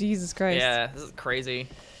machines. Jesus Christ. Yeah, this is crazy.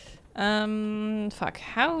 Fuck.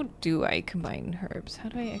 How do I combine herbs? How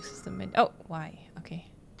do I access the menu? Oh, why? Okay.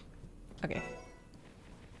 Okay.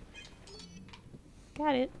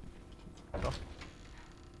 Got it. Cool.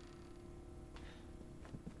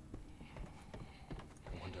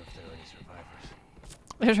 I wonder if there are any survivors.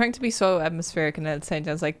 They're trying to be so atmospheric, and at the same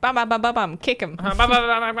time, it's like bam, bam, bam, bam, bam, kick him.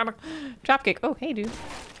 Drop kick. Oh, hey, dude.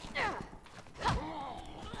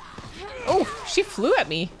 Oh, she flew at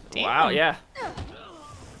me. Damn. Wow, yeah.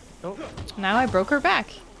 Oh, Now I broke her back.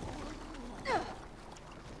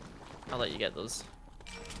 I'll let you get those.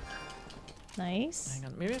 Nice. Hang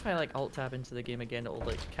on, maybe if I like alt tab into the game again, it'll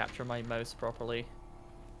like capture my mouse properly.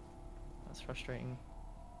 That's frustrating.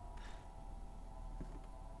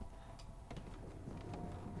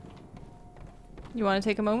 You want to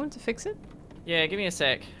take a moment to fix it? Yeah, give me a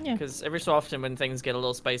sec. Yeah. Because every so often when things get a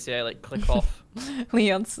little spicy, I like click off.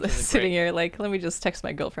 Leon's Isn't sitting great. here like, let me just text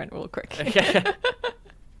my girlfriend real quick. Okay.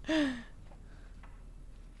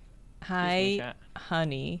 Hi, chat.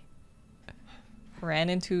 honey. Ran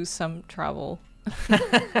into some trouble.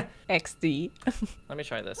 XD. Let me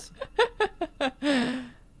try this.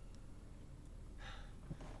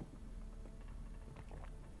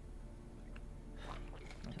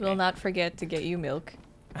 Will not forget to get you milk.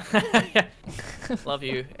 Love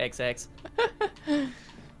you, XX.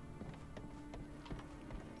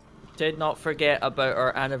 Did not forget about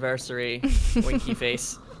our anniversary, winky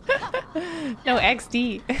face. No,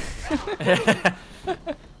 XD.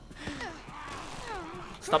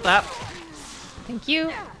 Stop that. Thank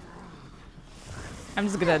you. I'm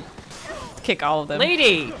just gonna kick all of them.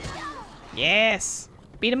 Lady! Yes.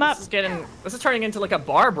 Beat him up. This is turning into like a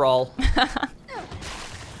bar brawl.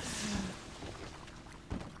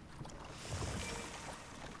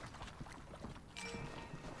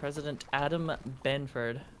 President Adam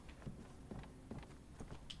Benford.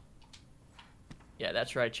 Yeah,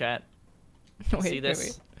 that's right, chat. Wait, See this?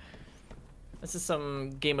 wait. This is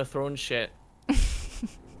some Game of Thrones shit.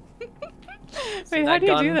 Wait, how do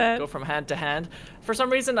you do that? Go from hand to hand. For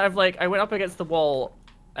some reason, I went up against the wall,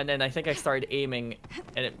 and then I think I started aiming,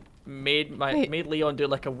 and it made Leon do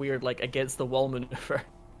like a weird like against the wall maneuver.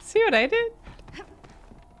 See what I did?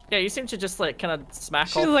 Yeah, you seem to just like kind of smack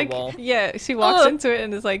She's off like, the wall. yeah, she walks into it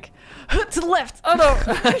and is like, to the left. Oh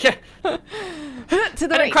no! Yeah. To the I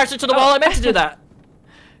right. didn't crash into the wall. I meant to do that.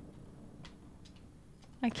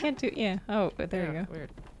 I can't do. Yeah. Oh, but there you go.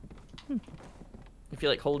 Weird. If you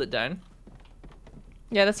like hold it down.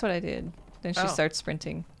 Yeah, that's what I did. Then she Oh. starts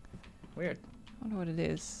sprinting. Weird. I wonder what it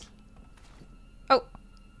is. Oh,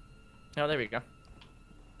 Oh, there we go.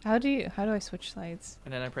 how do I switch sides?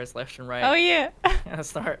 And then I press left and right. Oh yeah. And I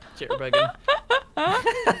start jitterbugging.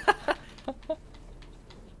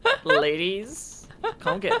 Ladies,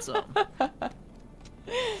 come get some.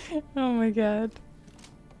 Oh my god.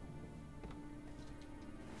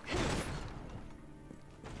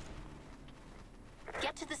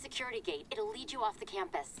 Get to the security gate. It'll lead you off the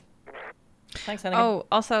campus. Thanks, Hennigan. Oh,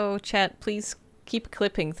 also, chat, please keep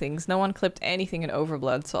clipping things. No one clipped anything in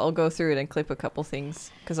Overblood, so I'll go through it and clip a couple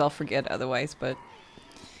things, because I'll forget otherwise, but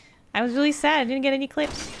I was really sad I didn't get any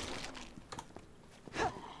clips.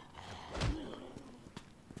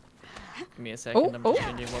 Give me a second. Oh, I'm oh. just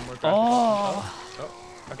changing one more graphic. Oh.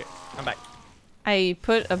 Okay, I'm back. I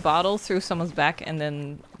put a bottle through someone's back, and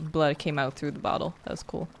then blood came out through the bottle. That was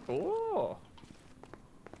cool. Oh.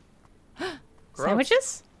 Gross.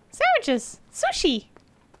 Sandwiches? Sandwiches! Sushi!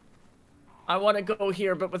 I want to go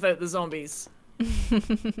here, but without the zombies.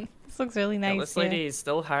 This looks really nice. Yeah, this yeah. lady is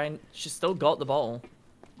still high. She's still got the bottle.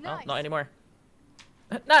 Nice. Oh, not anymore.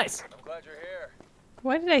 Nice. I'm glad you're here.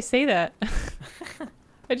 Why did I say that?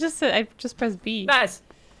 I just said I just pressed B. Nice.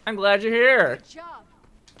 I'm glad you're here. Good job.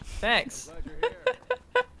 Thanks. Glad you're here.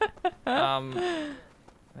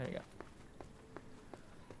 There you go.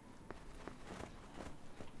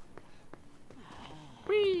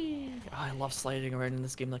 Whee! Oh, I love sliding around in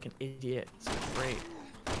this game like an idiot. It's great.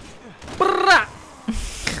 Brrrah!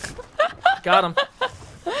 Got him.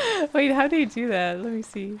 Wait, how do you do that? Let me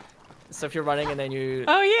see. So if you're running and then you...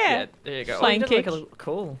 Oh yeah! there you go. Flying oh, you did like kick. a little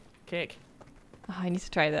cool kick. Oh, I need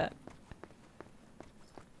to try that.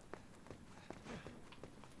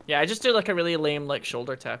 Yeah, I just do like a really lame like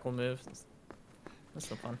shoulder tackle move. That's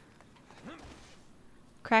so fun.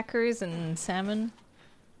 Crackers and salmon.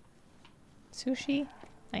 Sushi.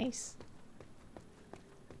 Nice.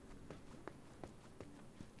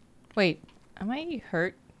 Wait, am I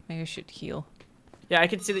hurt? Maybe I should heal. Yeah, I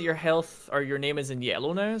can see that your health or your name is in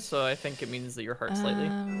yellow now, so I think it means that you're hurt slightly.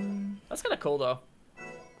 That's kind of cool though.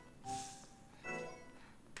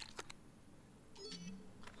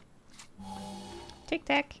 Tic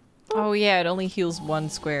Tac. Oh yeah, it only heals one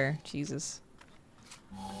square. Jesus.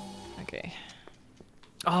 Okay.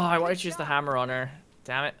 Oh, I wanted to use the hammer on her.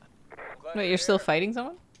 Damn it. Wait, you're still fighting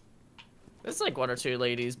someone? There's like one or two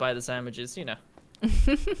ladies by the sandwiches, you know.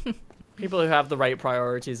 People who have the right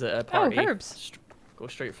priorities at a party. Oh, herbs. Go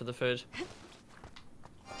straight for the food.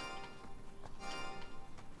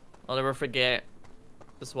 I'll never forget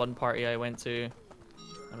this one party I went to.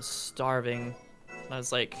 I was starving. And I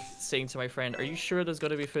was like saying to my friend, "Are you sure there's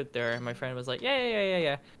gonna be food there?" And my friend was like,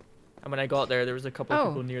 "Yeah." And when I got there was a couple of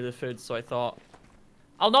people near the food, so I thought,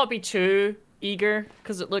 I'll not be too eager,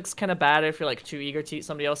 because it looks kind of bad if you're like too eager to eat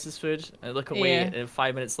somebody else's food. And I look away, and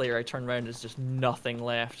 5 minutes later I turn around, there's just nothing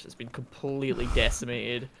left. It's been completely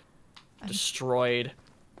decimated, destroyed.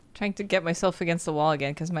 Trying to get myself against the wall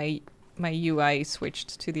again because my UI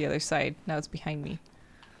switched to the other side. Now it's behind me.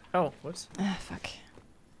 Oh, whoops. Ah, fuck.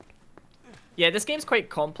 Yeah, this game's quite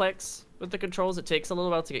complex with the controls. It takes a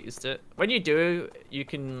little while to get used to it. When you do, you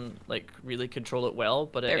can like really control it well,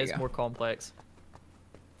 but it is more complex.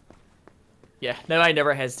 Yeah, now I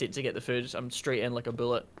never hesitate to get the food. I'm straight in like a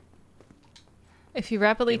bullet. If you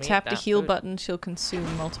rapidly Give me tap the that heal food. button, she'll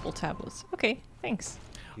consume multiple tablets. Okay, thanks.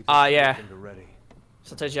 Yeah. Ready.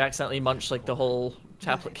 Sometimes you accidentally munch like the whole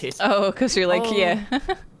tablet case. Oh, because you're like, yeah.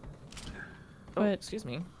 Oh, What? excuse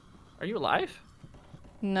me. Are you alive?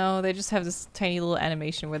 No, they just have this tiny little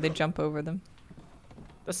animation where they jump over them.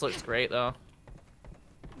 This looks great though.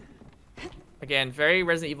 Again, very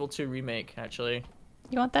Resident Evil 2 remake, actually.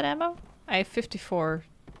 You want that ammo? I have 54.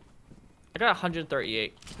 I got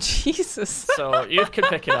 138, Jesus. so you can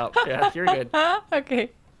pick it up. Yeah, you're good.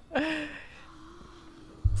 Okay.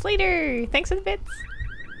 Slater, thanks for the bits.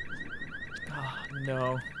 Oh,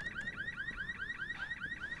 no.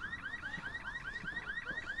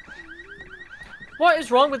 What is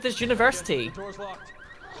wrong with this university? The door's locked.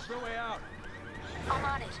 There's no way out. I'm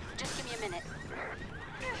on it. Just give me a minute.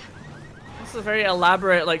 This is a very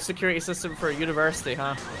elaborate, like, security system for a university,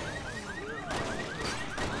 huh?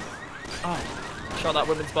 Oh, shot that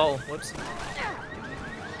women's bottle. Whoops.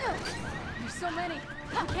 There's so many.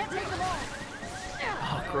 I can't take them all.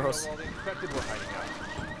 Oh, gross. All the infected were hiding out.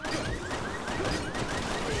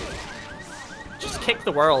 Just kick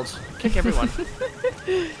the world. Kick everyone.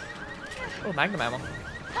 Oh, magnum ammo.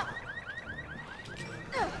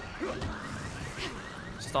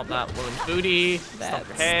 Stomp that woman's booty. Stomp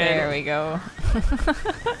her head. There we go.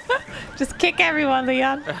 Just kick everyone,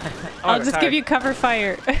 Leon. Oh, I'll just tired. give you cover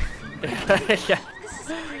fire. Yeah. This is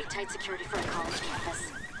pretty tight security for a college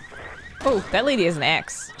campus. Oh, that lady has an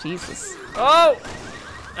axe. Jesus. Oh!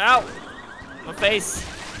 Ow! My face.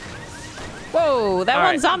 Whoa, that All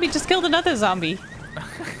one right. zombie just killed another zombie.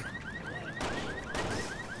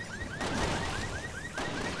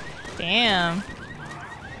 Damn.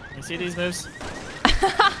 You see these moves?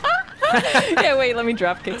 Yeah, wait, let me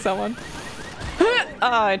drop kick someone.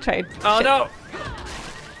 Oh, I tried. Oh Shit. no!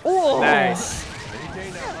 Oh. Nice. Any day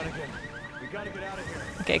now, Hunnigan. We gotta get out of here.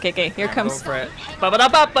 Okay, okay, okay. Here Go comes. for it.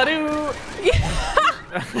 Ba-ba-da-ba-ba-doo!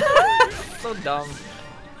 So dumb.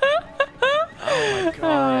 Oh my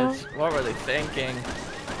god. What were they thinking?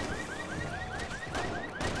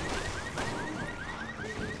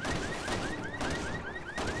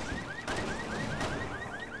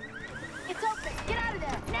 It's open. Get out of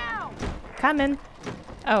there now. Coming.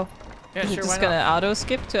 Oh. Yeah, Is it sure, why just not? gonna auto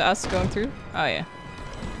skip to us going through? Oh, yeah.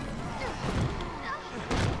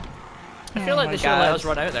 I feel Oh like my they should have let God. us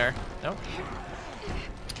run out there. Nope.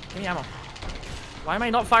 Give me ammo. Why am I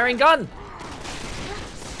not firing gun?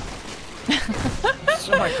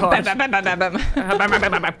 Oh my god. Bam, bam, bam, bam, bam,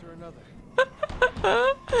 bam. After another.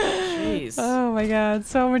 Jeez. Oh my god,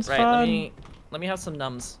 so much Right, fun. let me have some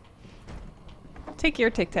nums. Take your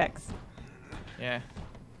Tic Tacs. Yeah.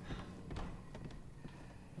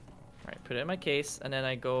 Right, put it in my case, and then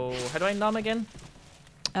I go. How do I numb again?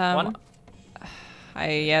 One.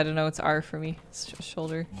 I don't know. It's R for me. It's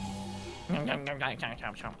shoulder.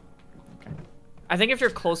 I think if you're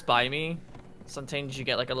close by me, sometimes you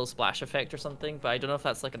get like a little splash effect or something, but I don't know if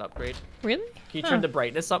that's like an upgrade. Really? Can you turn the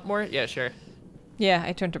brightness up more? Yeah, sure. Yeah,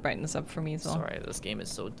 I turned the brightness up for me as well. Sorry, this game is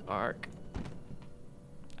so dark.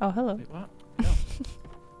 Oh, hello. Wait, what? No.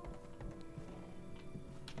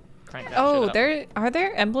 Crank that shit Oh, up. are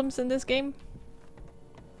there emblems in this game?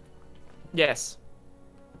 Yes.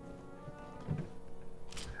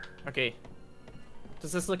 Okay.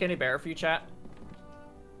 Does this look any better for you, chat?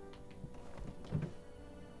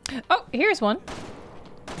 Oh, here's one.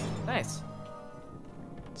 Nice.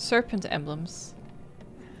 Serpent emblems.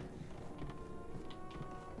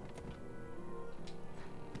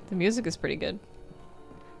 The music is pretty good.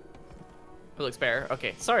 It looks better.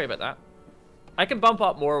 Okay, sorry about that. I can bump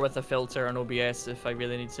up more with a filter on OBS if I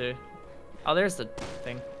really need to. Oh, there's the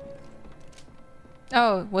thing.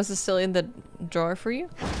 Oh, was it still in the drawer for you?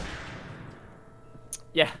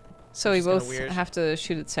 Yeah. So we Which is kinda both weird. have to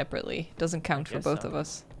shoot it separately. Doesn't count for guess both so. of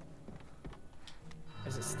us.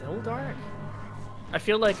 Is it still dark? I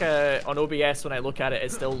feel like on OBS when I look at it,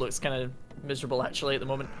 it still looks kind of miserable actually at the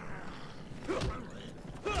moment.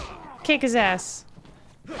 Kick his ass.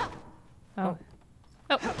 Oh.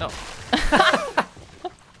 No.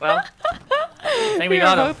 Well, I think we We were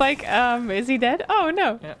got him. both like, is he dead? Oh,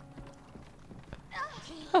 no. Yeah.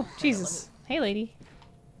 Oh, Jesus. Hey, lady.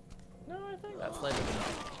 No, I think that's like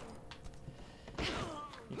enough.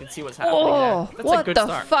 You can see what's happening Oh, there. That's a what good the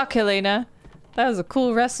start. fuck, Helena? That was a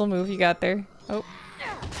cool wrestle move you got there. Oh.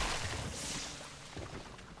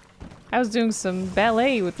 I was doing some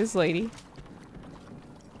ballet with this lady.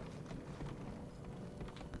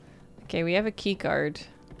 Okay, we have a key card.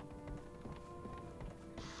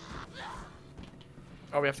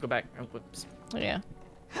 Oh, we have to go back. Oh, whoops. Yeah.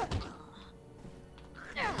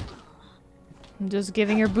 I'm just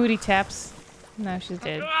giving her booty taps. Now she's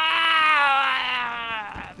dead.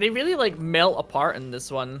 They really like melt apart in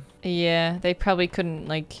this one. Yeah, they probably couldn't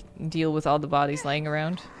like deal with all the bodies laying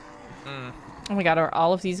around. Mm. Oh my god, are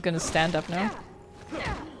all of these gonna stand up now?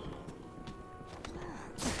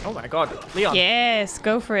 Oh my god, Leon. Yes,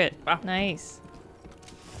 go for it. Wow. Nice.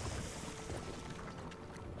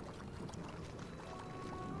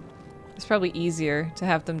 It's probably easier to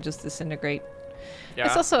have them just disintegrate. Yeah,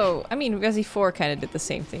 It's also, I mean, Resi 4 kind of did the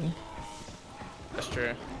same thing. that's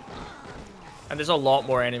true. And there's a lot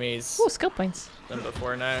more enemies Ooh, skill points. than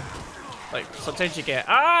before now. Like, sometimes you get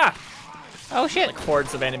ah! Oh shit. Like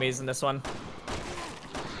hordes of enemies in this one.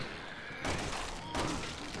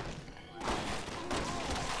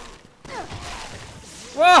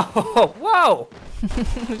 Whoa! Whoa!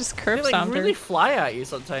 Just curb They like stomped her. really fly at you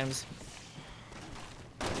sometimes.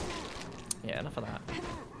 Yeah, enough of that.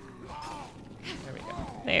 There we go.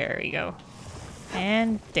 There we go.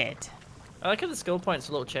 And dead. I like how the skill points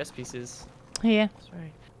are little chess pieces. Yeah. It's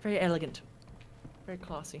very, very elegant. Very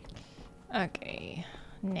classy. Okay.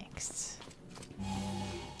 Next.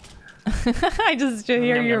 I just hear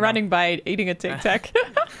Yum, you yum, running by eating a Tic Tac.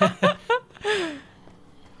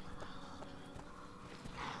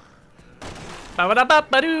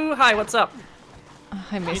 Ba-ba-da-ba-ba-doo. Hi, what's up?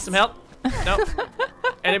 I Need missed. some help? No.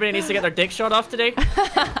 Anybody needs to get their dick shot off today?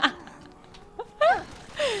 I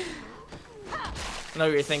know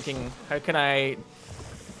what you're thinking. How can I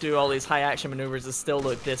do all these high action maneuvers and still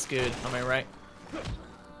look this good? Am I right?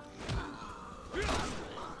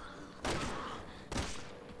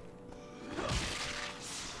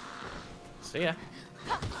 So yeah.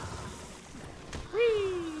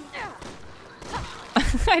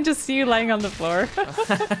 I just see you lying on the floor.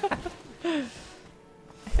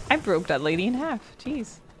 I broke that lady in half.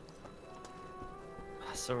 Jeez.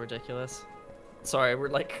 So ridiculous. Sorry, we're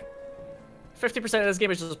like 50% of this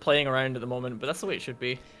game is just playing around at the moment, but that's the way it should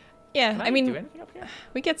be. Yeah, Can I do mean, anything up here?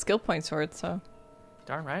 we get skill points for it, so.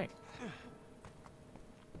 Darn right.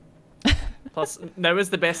 Plus, now is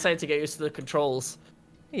the best time to get used to the controls,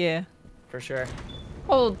 Yeah. for sure.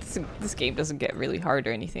 Well, this game doesn't get really hard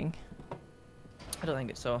or anything. I don't think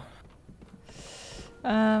it's so.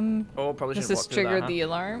 Oh, Probably does should this walk through trigger that, huh? the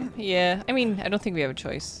alarm? Yeah. I mean, I don't think we have a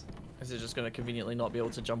choice. Is it just going to conveniently not be able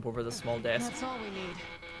to jump over the small desk? That's all we need.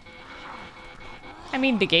 I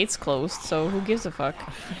mean, the gate's closed, so who gives a fuck?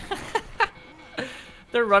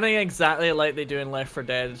 They're running exactly like they do in Left 4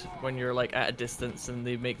 Dead when you're like at a distance and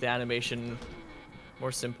they make the animation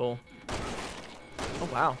more simple. Oh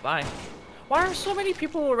wow, bye. Why are so many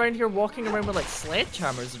people around here walking around with like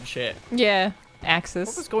sledgehammers and shit? Yeah. What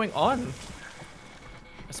Axis. was going on?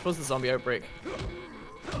 I suppose the zombie outbreak.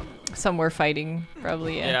 Somewhere fighting,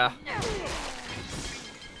 probably, yeah. Yeah.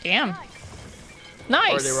 Damn.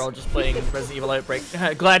 Nice! Or they were all just playing Resident Evil Outbreak.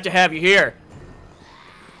 Glad to have you here.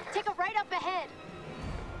 Take a right up ahead.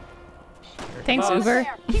 Thanks, Boss. Uber.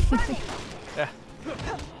 There, keep running. Yeah.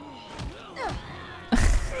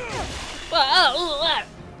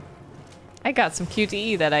 I got some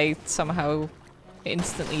QTE that I somehow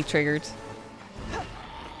instantly triggered.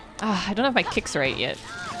 Ah, I don't have my kicks right yet.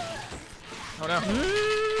 Oh no.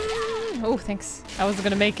 Oh, thanks. I wasn't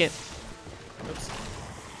gonna make it. Oops.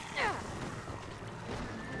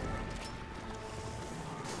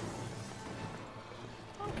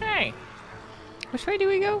 Okay. Which way do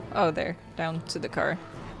we go? Oh, there. Down to the car.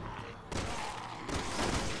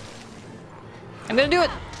 I'm gonna do it!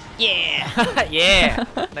 Yeah! Yeah.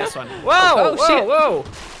 Nice one. Whoa! Oh, whoa! shit. Whoa!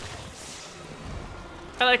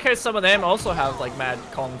 I like how some of them also have like mad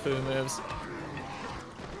kung fu moves.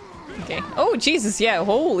 Okay. Oh, Jesus, yeah.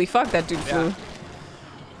 Holy fuck, that dude flew. Yeah.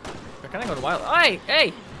 They're kind of going wild. Hey!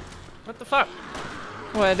 Hey! What the fuck?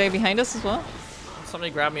 What, are they behind us as well?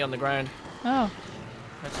 Somebody grabbed me on the ground. Oh.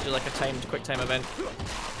 I have to do like a timed quick time event.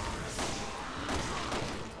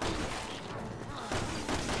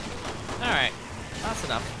 Alright. That's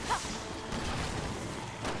enough.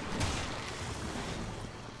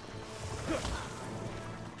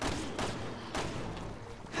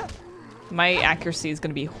 My accuracy is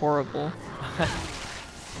gonna be horrible.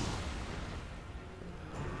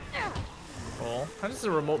 Cool. How does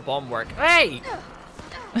the remote bomb work? Hey!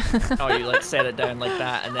 Oh, you like set it down like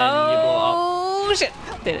that and then you blow up. Oh, shit!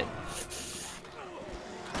 Did it.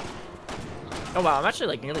 Oh wow, I'm actually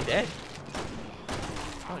like nearly dead.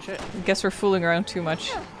 Oh shit. I guess we're fooling around too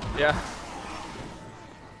much. Yeah.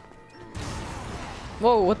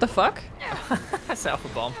 Whoa, what the fuck? I set off a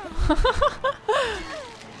bomb.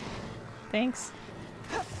 Thanks.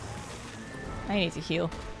 I need to heal.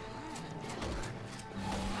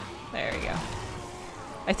 There we go.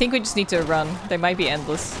 I think we just need to run. They might be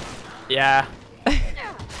endless. Yeah. We've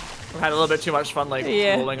had a little bit too much fun like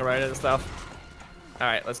Yeah. rolling around and stuff.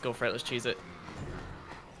 Alright, let's go for it. Let's cheese it.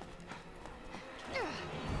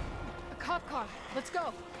 A cop car. Let's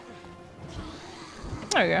go.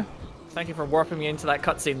 There we go. Thank you for warping me into that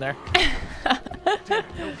cutscene there.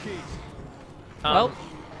 No keys. Well.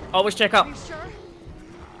 Always check up. You sure?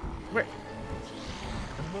 Where?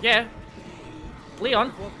 Yeah.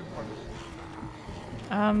 Leon.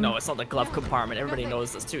 No, it's not the glove compartment. Everybody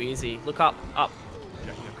knows that's too easy. Look up. Up.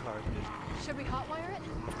 Checking the car. Should we hotwire it?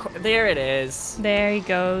 Of course. There it is. There he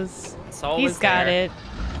goes. It's always He's got there. it.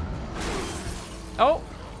 Oh!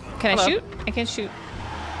 Can I Hello. shoot? I can shoot.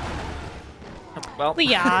 Well,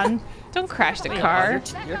 Leon, don't crash the Leon, car.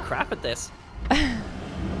 You're crap at this.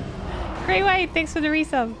 Grey White, thanks for the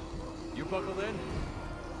resub. You buckled in?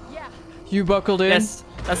 You buckled in? Yes,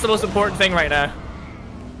 that's the most important thing right now.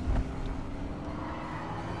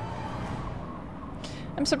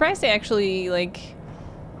 I'm surprised they actually, like,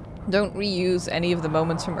 don't reuse any of the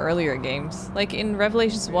moments from earlier games. Like, in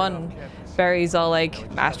Revelations 1, Barry's all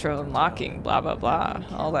like, Master of Unlocking, blah blah blah,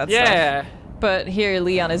 all that stuff. Yeah. But here,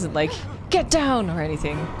 Leon isn't like, get down, or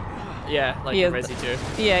anything. Yeah, like He in has-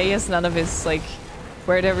 Resi 2. Yeah, he has none of his, like,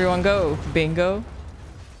 where'd everyone go? Bingo.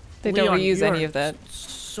 They don't Leon, reuse you any are of that.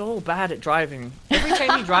 So bad at driving. Every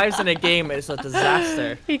time he drives in a game, it's a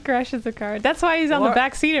disaster. He crashes the car. That's why he's on the What?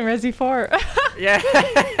 back seat in Resi 4. Yeah,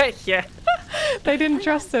 yeah. They didn't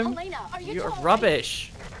trust him. Elena, are you You're all right?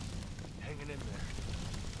 rubbish. Hanging in there.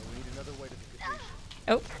 But we need another way to the Katilio.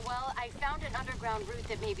 Oh, Well, I found an underground route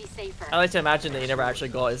that may be safer. I like to imagine that he never actually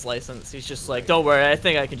got his license. He's just like, don't worry, I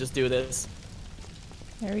think I can just do this.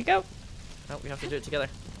 there we go. No, we have to do it together.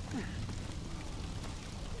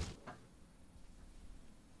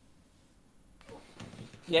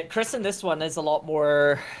 Yeah, Chris in this one is a lot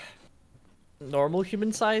more normal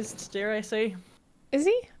human-sized, dare I say. Is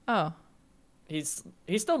he? Oh, He's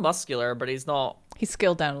still muscular, but he's not he's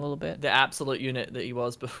scaled down a little bit. the absolute unit that he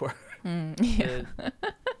was before. Yeah.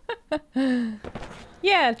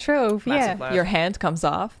 Yeah, Trove. Massive Yeah, laugh. your hand comes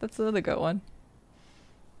off. That's another good one.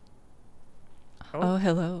 Oh,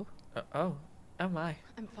 hello. Oh my.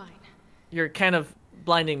 I'm fine. You're kind of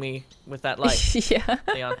blinding me with that light, Yeah.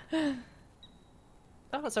 Leon.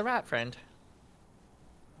 Oh, it's a rat friend.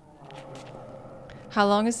 How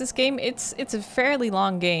long is this game? It's a fairly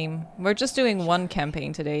long game. We're just doing one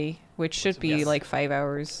campaign today, which should be Yes. like 5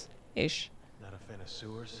 hours ish. Not a fan of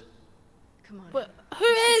sewers? Come on. But who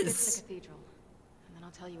Get to the is? cathedral, and then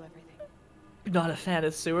I'll tell you everything. Not a fan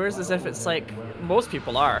of sewers, as if it's like most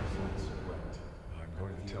people are. I'm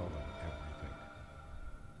going to tell them everything.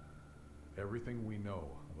 Everything we know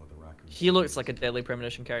about the raccoon. He looks like a Deadly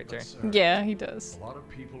Premonition character. But, sir, Yeah, he does. A lot of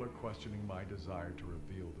people are questioning my desire to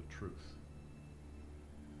reveal the truth.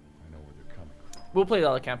 I know where they're coming from. We'll play the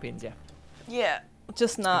other campaigns, yeah. Yeah,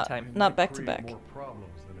 just not time. It not might back to create back. More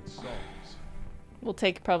problems than it solves. We'll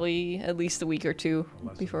take probably at least a week or two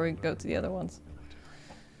Unless before we it's go to the other ones.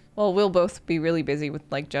 military. Well, we'll both be really busy with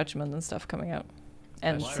like Judgment and stuff coming out,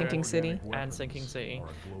 and That's Sinking true. City. Organic And weapons Sinking City. are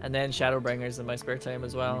a global And then threat. Shadowbringers in my spare time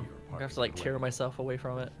as well. We are I'm part gonna have of to like the tear threat. myself away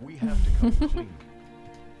from it. We have to come clean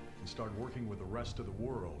and start working with the rest of the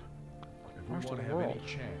world if we Rest of want to the have any world.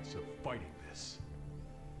 chance of fighting this.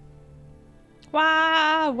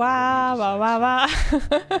 Wah wah wah wah wah.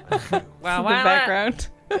 Wow, the background.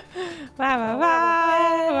 Wah wah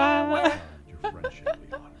wah wah wah. Your friendship,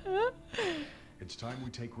 Leon. It's time we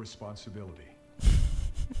take responsibility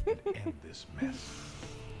and end this mess.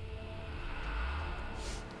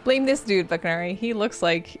 Blame this dude, Bucknari. He looks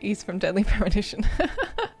like he's from Deadly Premonition.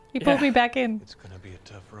 He pulled Yeah. me back in. It's gonna be a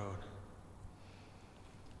tough road.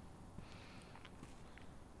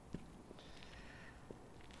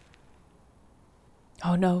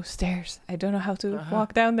 Oh no, stairs. I don't know how to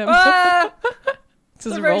walk down them. Ah! Just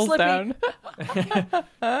They're very rolls slippy. down.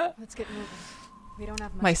 Let's get moving. We don't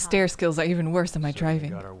have much My time. stair skills are even worse than my So we driving.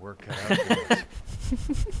 got our work cut out for us.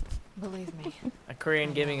 Believe me. A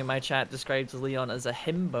Korean gaming in my chat describes Leon as a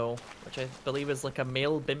himbo, which I believe is like a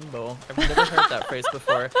male bimbo. I've never heard that phrase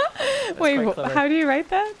before. That's Wait, quite clever. how do you write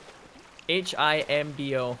that?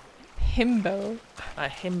 Himbo. Himbo. A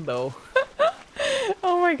himbo.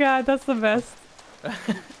 Oh my god, that's the best.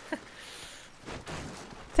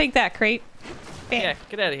 Take that, crate. Bam. Yeah,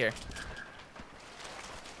 get out of here.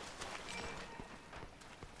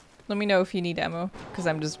 Let me know if you need ammo, because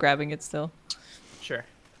I'm just grabbing it still. Sure.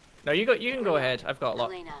 No, you go. You can go ahead. I've got a lot.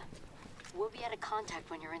 Elena, we'll be out of contact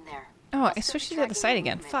when you're in there. Oh, I I'll switched start to the other tracking side your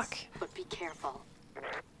again. movements, Fuck. But be careful.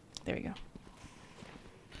 There we go.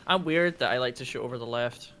 I'm weird that I like to shoot over the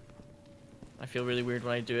left. I feel really weird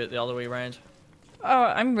when I do it the other way around. Oh,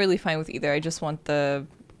 I'm really fine with either. I just want the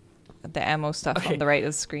ammo stuff Okay. on the right of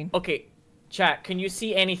the screen. Okay, chat. Can you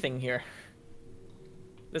see anything here?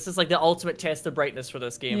 This is like the ultimate test of brightness for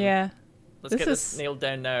this game. Yeah. Let's this get this is- nailed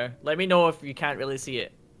down now. Let me know if you can't really see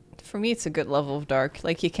it. For me, it's a good level of dark.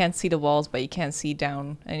 Like, you can't see the walls, but you can't see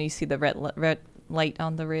down, and you see the red light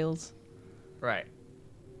on the rails. Right.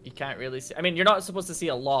 You can't really see. I mean, you're not supposed to see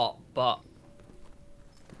a lot, but.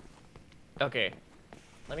 Okay.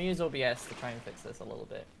 Let me use OBS to try and fix this a little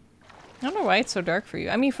bit. I don't know why it's so dark for you.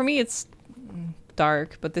 I mean, for me, it's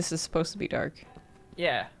dark, but this is supposed to be dark.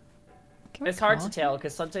 Yeah. It's hard to tell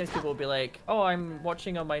because sometimes people will be like, "Oh, I'm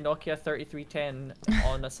watching on my Nokia 3310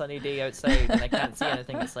 on a sunny day outside and I can't see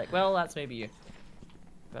anything." It's like, well, that's maybe you.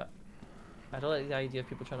 But I don't like the idea of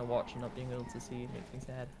people trying to watch and not being able to see. It makes me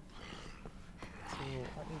sad. So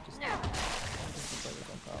let me just put this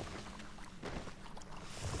on top.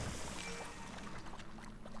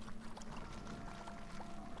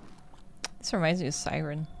 This reminds me of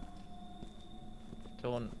Siren.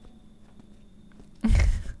 Don't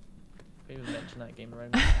even mention that game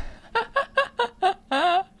around me.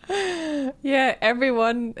 Yeah,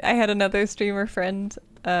 everyone. I had another streamer friend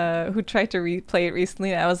who tried to replay it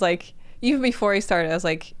recently, and I was like, even before he started, I was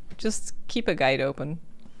like, just keep a guide open.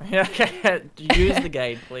 Yeah, use the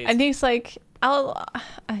guide, please. And he's like,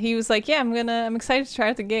 he was like, yeah, I'm excited to try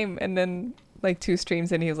out the game, and then like 2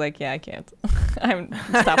 streams in, he was like, yeah, I can't. I'm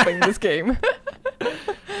stopping this game.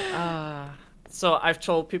 So I've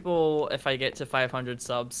told people if I get to 500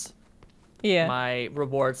 subs, yeah, my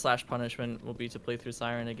reward / punishment will be to play through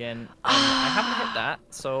Siren again. I haven't hit that,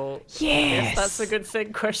 so yes, I guess that's a good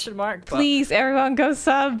thing, question mark. But... Please, everyone go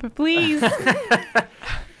sub, please.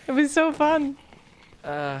 It was so fun.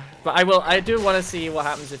 But I do want to see what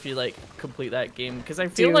happens if you like complete that game, because I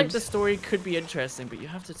feel like the story could be interesting, but you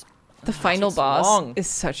have to... The final boss is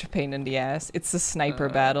such a pain in the ass. It's the sniper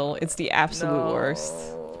battle. It's the absolute worst.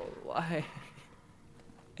 Why?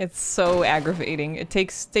 It's so aggravating. It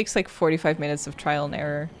takes like 45 minutes of trial and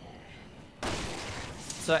error.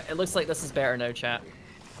 So it looks like this is better now, chat.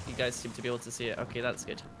 You guys seem to be able to see it. Okay, that's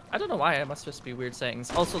good. I don't know why. It must just be weird settings.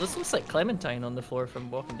 Also, this looks like Clementine on the floor from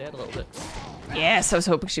Walking Dead a little bit. Yes, I was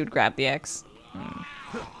hoping she would grab the axe.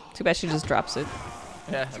 Too bad she just drops it.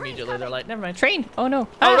 Yeah, immediately they're like, never mind. Train! Oh no.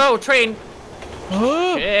 Oh no, train!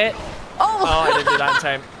 Shit! Oh, I didn't do that in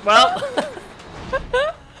time. Well,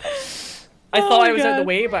 I thought I was out of the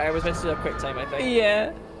way, but I was meant to do a quick time, I think.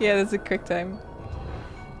 Yeah, there's a quick time.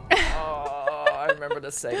 Oh, I remember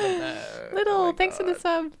this segment now. Little, thanks for the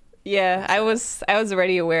sub. Yeah, I was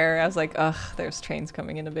already aware. I was like, ugh, there's trains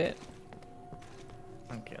coming in a bit.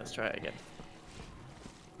 Okay, let's try it again.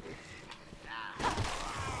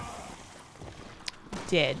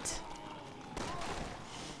 Dead.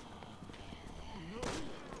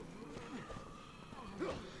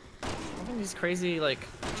 What are these crazy, like,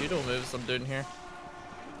 judo moves I'm doing here?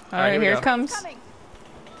 Alright, here it comes.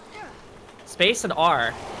 Space and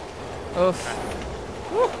R. Oof.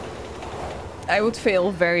 I would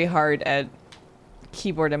fail very hard at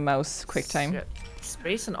keyboard and mouse quick time. Shit.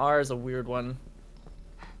 Space and R is a weird one.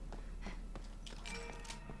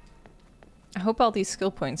 I hope all these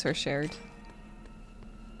skill points are shared.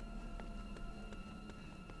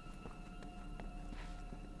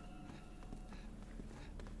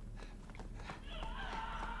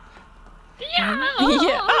 Yeah.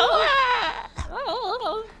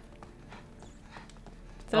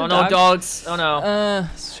 Oh no, dogs! Oh no.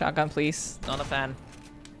 Shotgun, please. Not a fan.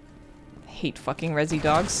 Hate fucking Resi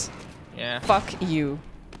dogs. Yeah. Fuck you.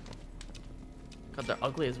 God, they're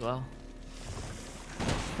ugly as well.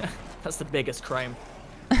 That's the biggest crime.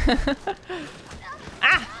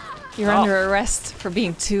 You're under arrest for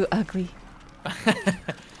being too ugly.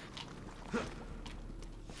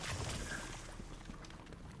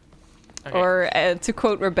 Okay. Or to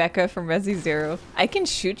quote Rebecca from Resi Zero, I can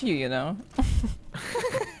shoot you, you know.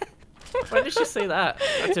 Why did she say that?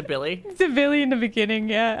 To Billy? To Billy in the beginning,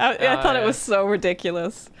 yeah. I thought it was so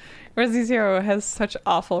ridiculous. Resi Zero has such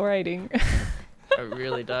awful writing. It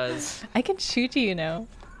really does. I can shoot you, you know.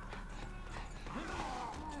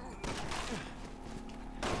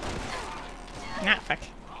 Ah, fuck.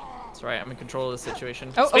 That's right, I'm in control of the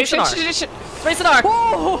situation. Oh, Space and R. shit. Space and R!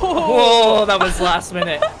 Whoa, that was last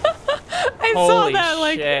minute. I saw that,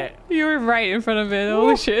 like, shit. you were right in front of it.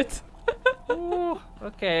 Holy shit. Ooh,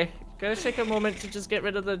 okay, gotta take a moment to just get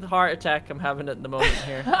rid of the heart attack I'm having at the moment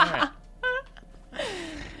here. Alright.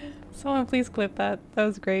 Someone please clip that. That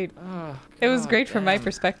was great. Oh, it was great from my damn.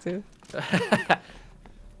 perspective.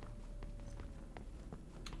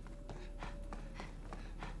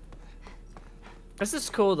 This is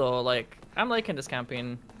cool though, like, I'm liking this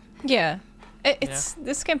campaign. Yeah.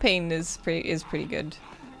 This campaign is pretty good.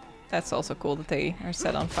 That's also cool that they are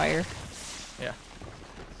set on fire. Yeah.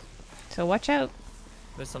 So watch out.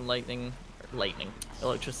 There's some electricity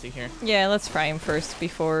here. Yeah, let's fry him first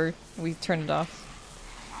before we turn it off.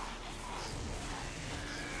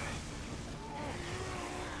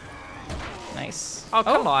 Nice. Oh,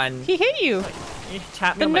 come on. He hit you. Like, you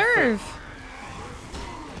tapped me The on my foot. nerve.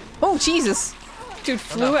 Oh, Jesus. Dude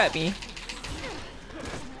flew at me.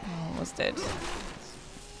 Almost dead.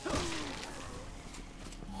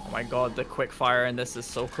 Oh my god, the quick fire in this is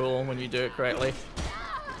so cool when you do it correctly.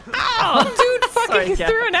 Oh, dude, fucking Sorry,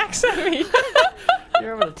 threw an axe at me.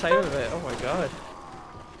 You're having the time of it. Oh my god.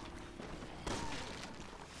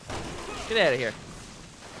 Get out of here.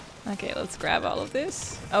 Okay, let's grab all of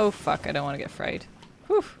this. Oh fuck, I don't want to get fried.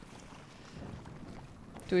 Whew.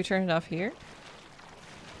 Do we turn it off here?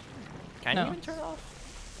 Can No. you even turn it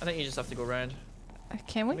off? I think you just have to go around.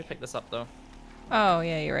 Can Let me we? pick this up though. Oh,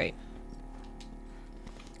 yeah, you're right.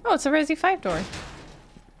 Oh, it's a Resi 5 door.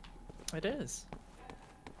 It is.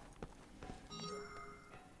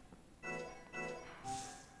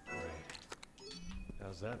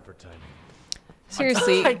 How's that for timing?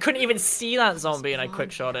 Seriously. I couldn't even see that zombie and I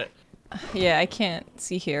quick shot it. Yeah, I can't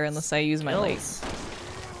see here unless I use my light. Kills.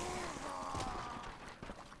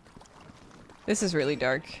 This is really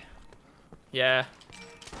dark. Yeah.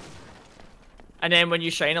 And then when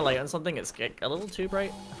you shine a light on something, it's like a little too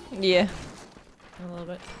bright. Yeah. A little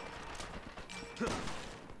bit.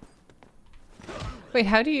 Wait,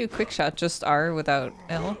 how do you quick shot? Just R without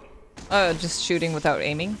L? Oh, just shooting without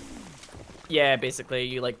aiming? Yeah, basically,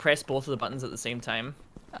 you like press both of the buttons at the same time.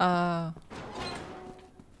 I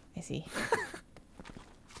see.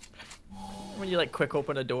 When you like quick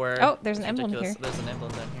open a door. Oh, there's an it's emblem ridiculous. here. There's an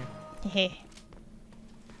emblem down here. Hehe.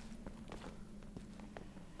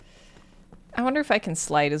 I wonder if I can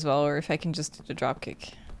slide as well, or if I can just do the drop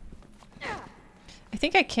kick. I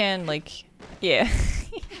think I can, like, yeah.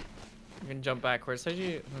 You can jump backwards. How do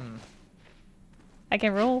you? I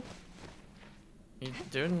can roll. You're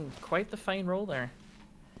doing quite the fine roll there.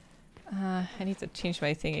 I need to change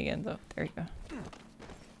my thing again, though. There you go.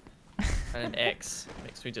 And an X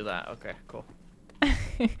makes me do that. Okay, cool.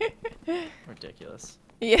 Ridiculous.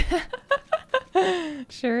 Yeah.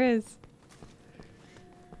 Sure is.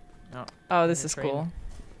 Oh, Oh, this your is train. cool.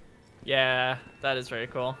 Yeah, that is very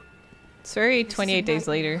cool. It's very This is 28 days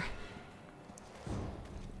nightmare. later.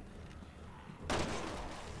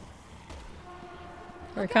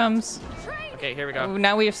 Here it comes. Okay, here we Oh, go.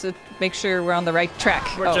 now we have to make sure we're on the right track.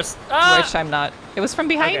 We're Oh, just which I'm not. It was from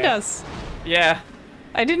behind Okay. us. Yeah.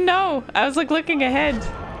 I didn't know. I was like looking ahead.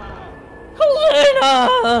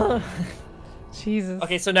 Helena! Jesus.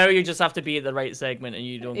 Okay, so now you just have to be at the right segment and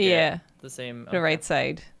you don't get Yeah. the same. The right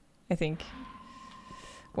side, I think.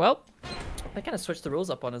 Well, I kind of switched the rules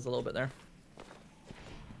up on us a little bit there.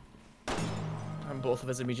 And both of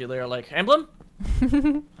us immediately are like, emblem?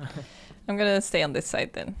 I'm gonna stay on this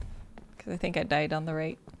side then. Because I think I died on the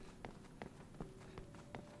right.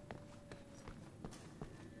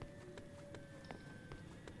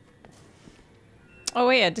 Oh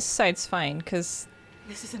wait, yeah, this side's fine, because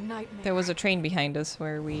This is a nightmare. there was a train behind us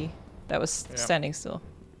where that was Yeah. standing still.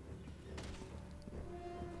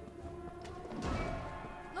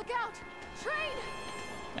 Look out! Train!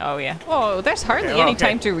 Oh yeah. Oh, there's hardly Okay, any okay.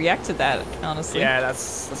 time to react to that, honestly. Yeah,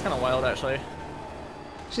 that's kind of wild actually.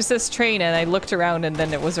 She says train and I looked around and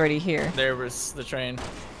then it was already here. There was the train.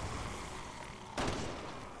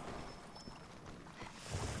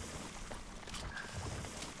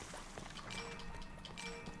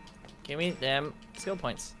 Give me them skill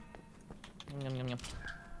points. Yum, yum, yum.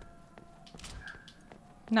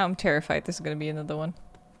 Now I'm terrified there's gonna be another one.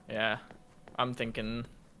 Yeah, I'm thinking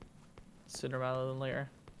sooner rather than later.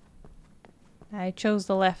 I chose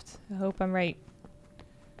the left. I hope I'm right.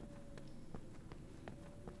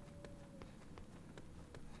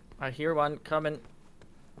 I hear one coming.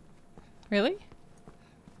 Really?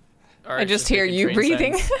 Or I it's just hear making you train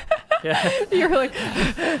breathing. sounds. Yeah. You're like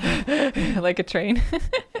like a train.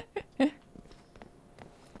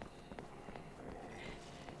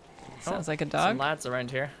 Sounds like a Some dog lads around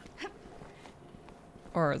here.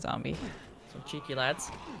 or a zombie. Some cheeky lads.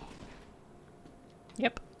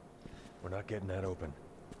 Yep. We're not getting that open.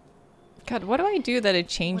 God, what do I do that it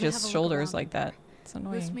changes have a look shoulders around. like that? It's Boost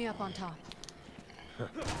annoying. me up on top.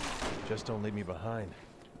 Just don't leave me behind.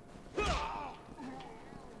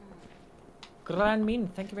 Grand Mean,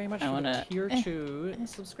 thank you very much I for wanna- the tier 2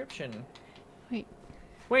 subscription. Wait,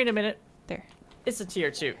 Wait a minute. there. It's a tier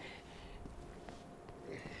 2.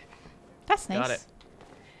 That's nice. Got it.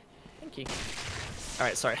 Thank you.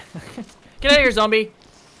 Alright, sorry. Get out of here, zombie!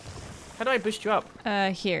 How do I boost you up?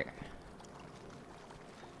 Here.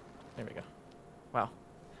 There we go. Wow.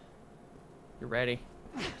 You're ready.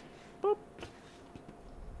 Boop.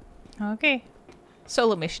 Okay.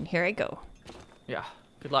 Solo mission. Here I go. Yeah,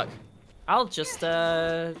 good luck. I'll just,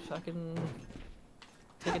 fucking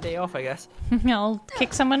take a day off, I guess. I'll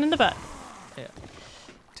kick someone in the butt. Yeah.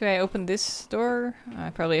 Do I open this door? I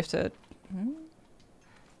probably have to...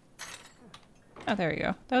 Oh, there we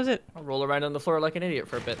go. That was it. I'll roll around on the floor like an idiot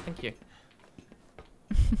for a bit, thank you.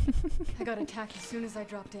 I got attacked as soon as I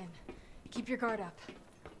dropped in. Keep your guard up.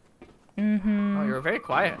 Mm-hmm. Oh, you were very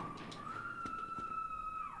quiet.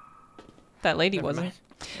 That lady Never wasn't. mind.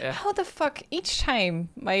 Yeah. How the fuck? Each time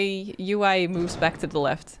my UI moves back to the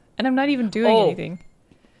left, and I'm not even doing anything.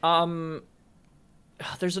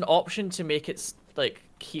 There's an option to make it like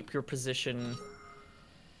keep your position.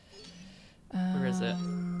 Where is it?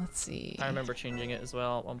 Let's see. I remember changing it as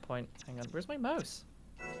well at one point. Hang on, where's my mouse?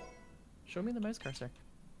 Show me the mouse cursor.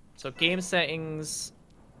 So game settings.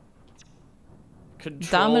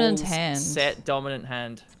 Controls, Dominant hand. Set dominant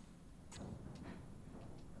hand.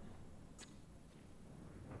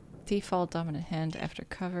 Default dominant hand after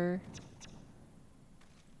cover.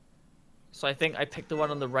 So I think I picked the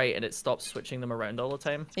one on the right and it stops switching them around all the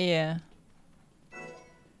time. Yeah.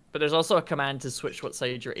 But there's also a command to switch what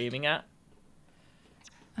side you're aiming at.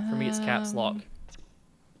 For me, it's caps lock.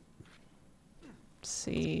 Let's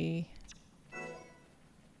see.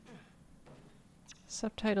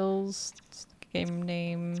 Subtitles, game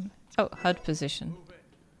name. Oh, HUD position.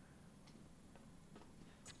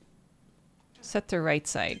 Set to right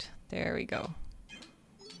side. There we go.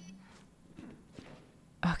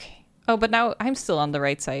 Okay. Oh, but now I'm still on the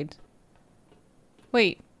right side.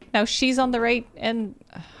 Wait, now she's on the right and...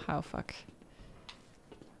 oh, fuck.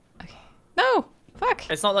 Okay. No!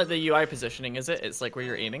 Fuck! It's not like the UI positioning, is it? It's like where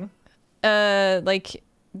you're aiming. Like,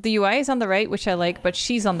 the UI is on the right, which I like, but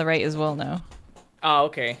she's on the right as well now. Oh,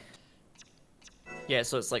 okay. Yeah,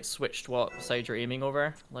 so it's like switched what side you're aiming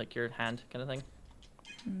over, like your hand kind of thing.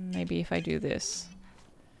 Maybe if I do this.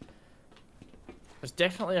 There's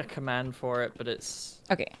definitely a command for it, but it's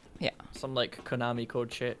Okay, yeah. some like Konami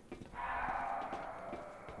code shit.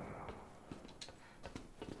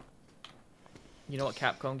 You know what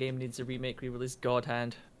Capcom game needs a remake, re-release? God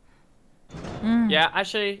Hand. Yeah,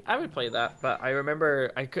 actually, I would play that, but I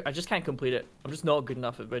remember I just can't complete it. I'm just not good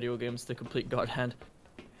enough at video games to complete God Hand.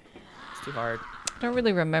 It's too hard. I don't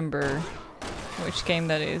really remember which game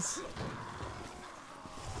that is.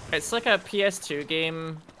 It's like a PS2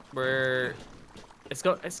 game where it's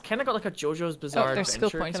kind of got like a JoJo's Bizarre there's skill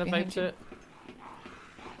Adventure points kind of behind vibe to you. it.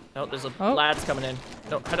 No, there's a Oh. lads coming in.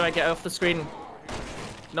 No, how do I get off the screen?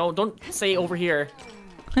 No, don't say over here.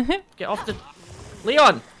 Get off the...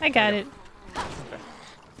 Leon! I got it. Okay.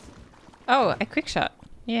 Oh, I quick shot.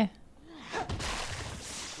 Yeah.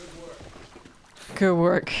 Good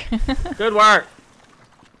work. Good work!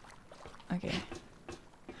 Okay.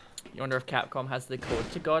 You wonder if Capcom has the code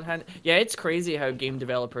to God Hand? Yeah, it's crazy how game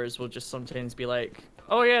developers will just sometimes be like,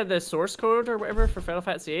 oh yeah, the source code or whatever for Final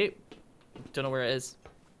Fantasy VIII. Don't know where it is.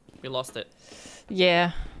 We lost it.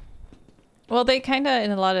 Yeah. Well, they kind of,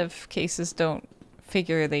 in a lot of cases, don't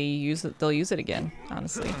figure they'll use it again,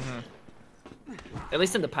 honestly. At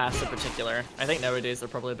least in the past in particular. I think nowadays they're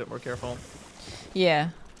probably a bit more careful. Yeah.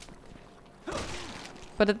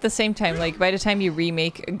 But at the same time, like, by the time you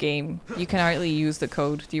remake a game, you can hardly use the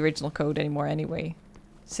code, the original code anymore anyway.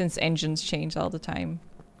 Since engines change all the time.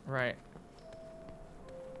 Right.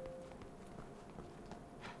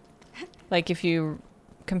 Like, if you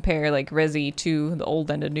compare, like, Resi to the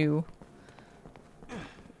old and the new,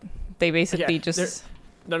 they basically Yeah, just...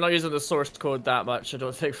 They're not using the source code that much, I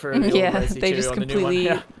don't think, for the old Yeah, Resi they 2 just on the new one. completely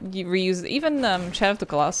Yeah. reuse... Even Shadow of the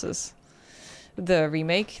Colossus, the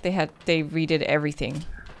remake, they redid everything,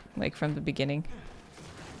 like, from the beginning.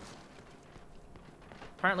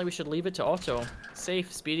 Apparently we should leave it to auto.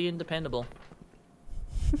 Safe, speedy, and dependable.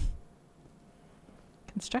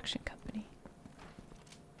 Construction company.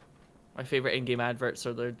 My favorite in-game adverts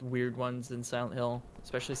are the weird ones in Silent Hill,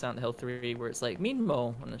 especially Silent Hill 3, where it's like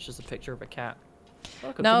Meanmo, and it's just a picture of a cat.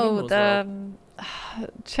 Welcome to No, Meanmo's the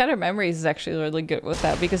world. Shattered Memories is actually really good with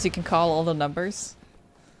that because you can call all the numbers.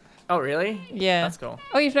 Oh, really? Yeah. That's cool.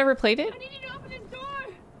 Oh, you've never played it?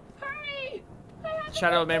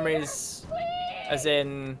 Shadow Memories, as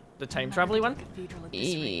in the time travel one?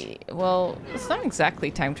 Well, it's not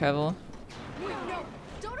exactly time travel.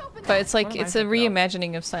 But it's like, What am I it's a thinking of?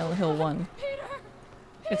 reimagining of Silent Hill 1.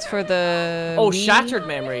 It's for the Oh, Wii? Shattered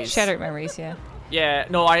Memories. Shattered Memories, yeah. Yeah,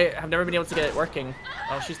 no, I have never been able to get it working.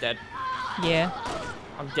 Oh, she's dead. Yeah.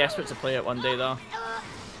 I'm desperate to play it one day, though.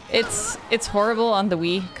 It's horrible on the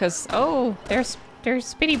Wii, because, oh, there's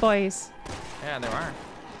Spitty Boys. Yeah, there are.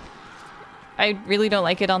 I really don't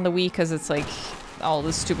like it on the Wii, because it's like all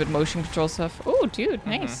this stupid motion control stuff. Oh, dude,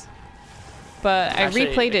 nice. But I Actually,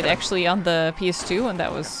 replayed it yeah. actually on the PS2, and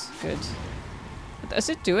that was good. Is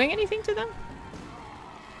it doing anything to them?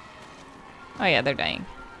 Oh yeah, they're dying.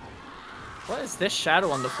 What is this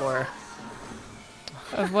shadow on the floor?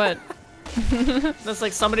 Of what? That's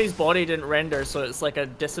like somebody's body didn't render, so it's like a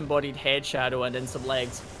disembodied head shadow and then some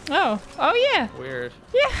legs. Oh yeah. Weird.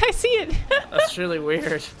 Yeah, I see it. That's really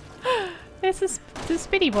weird. This is the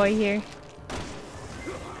Spitty boy here.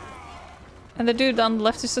 And the dude on the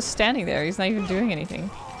left is just standing there. He's not even doing anything.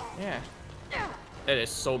 Yeah. It is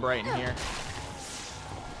so bright in here.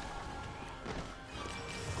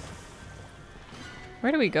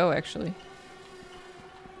 Where do we go, actually?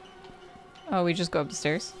 Oh, we just go up the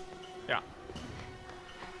stairs? Yeah.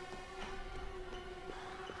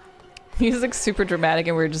 Music's super dramatic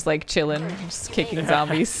and we're just like chilling, just kicking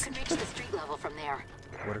zombies. Could reach the street level from there.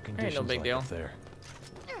 What are conditions big like deal. up there?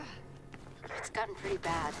 It's gotten pretty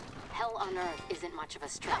bad. Hell on Earth isn't much of a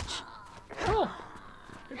stretch. Oh.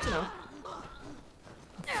 Good to know.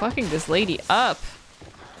 Fucking this lady up.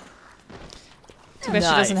 Too bad she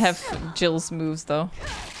doesn't Nice. have Jill's moves though.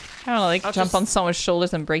 I don't know, like I'll jump just- on someone's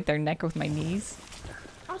shoulders and break their neck with my knees.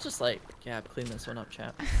 I was just like, yeah, clean this one up,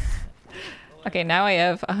 chat. Okay, now I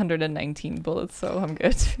have 119 bullets, so I'm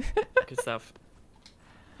good. Good stuff.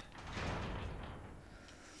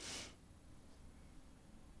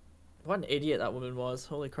 What an idiot that woman was.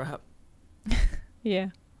 Holy crap. Yeah.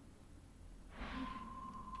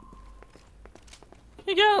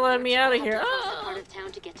 You gotta let me out of here. Across the Ah! part of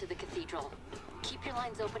town to get to the cathedral. Keep your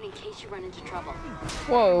lines open in case you run into trouble.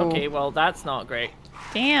 Whoa. Okay, well, that's not great.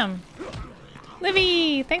 Damn.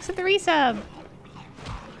 Livy, thanks for the resub.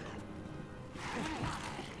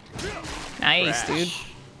 Nice, dude. Crash.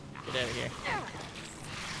 Get out of here.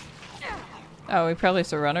 Oh, we probably have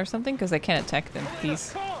to run or something because I can't attack them.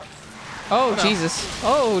 Please. Oh, Jesus.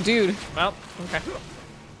 Oh, dude. Well, okay.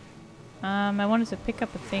 I wanted to pick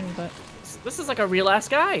up a thing, but This is like a real ass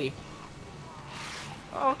guy.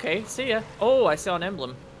 Oh, okay, see ya. Oh, I saw an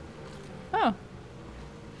emblem. oh,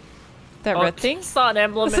 that Oh, red thing. It's not an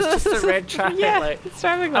emblem, it's just a red traffic Yeah, light. it's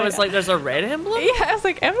traffic I light. was like, there's a red emblem? yeah, I was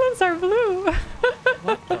like, emblems are blue.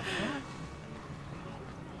 What the fuck?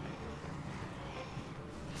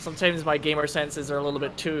 Sometimes my gamer senses are a little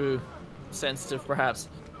bit too sensitive, perhaps.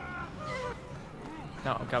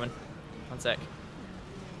 No, I'm coming. One sec.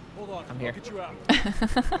 Hold on, I'm here. I'll get you out.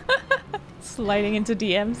 Sliding into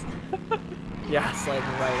DMs. Yeah, sliding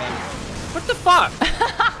right in. What the fuck?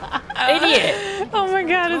 Idiot! Oh my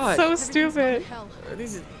god, God. it's so stupid. Hell,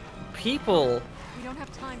 These people. we don't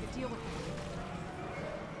have time to deal with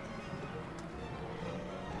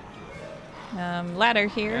it. Ladder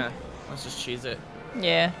here. Yeah, let's just cheese it.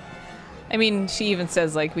 Yeah. I mean, she even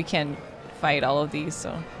says, like, we can't fight all of these,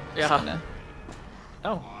 so... Yeah. just gonna-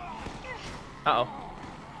 Oh. Uh-oh.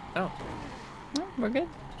 Oh. Oh, we're good.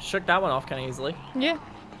 Shook that one off kind of easily. Yeah.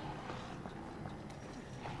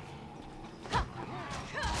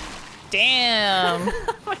 Damn!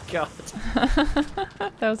 Oh my god.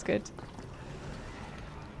 That was good.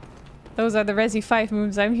 Those are the Resi 5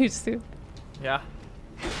 moves I'm used to. Yeah.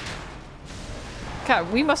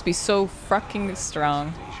 God, we must be so fucking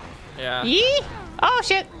strong. Yeah. Yee! Oh,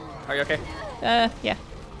 shit! Are you okay? Yeah.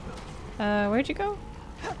 Where'd you go?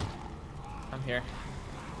 I'm here.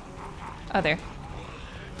 Oh, there.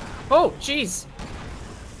 Oh, jeez!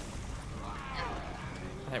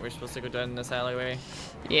 I think we're supposed to go down this alleyway.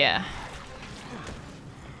 Yeah.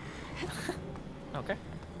 Okay.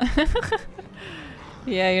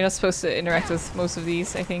 Yeah, you're not supposed to interact with most of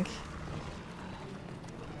these, I think.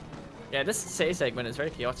 Yeah, this save segment is very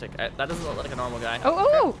chaotic. That doesn't look like a normal guy.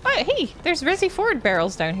 Oh, hey! There's Resi Ford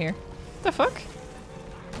barrels down here. What the fuck?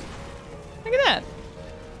 Look at that.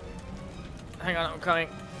 Hang on, I'm coming.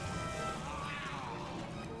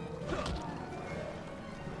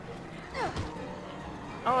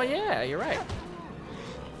 Oh yeah, you're right.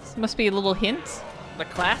 This must be a little hint. The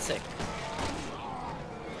classic.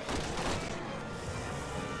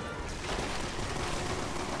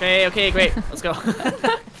 Okay, great. Let's go.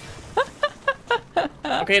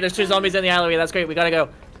 Okay, there's 2 zombies in the alleyway. That's great. We gotta go.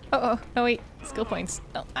 Oh, no, wait. Skill points.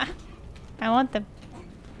 No. I want them.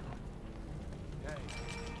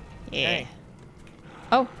 Yeah. Hey.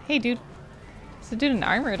 Oh, hey, dude. There's a dude in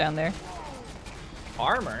armor down there.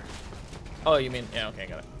 Armor? Oh, you mean... Yeah, okay,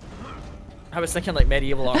 got it. I was thinking like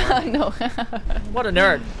medieval armor. No. What a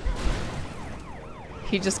nerd.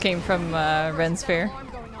 He just came from Ren's Fair.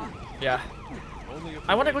 Yeah.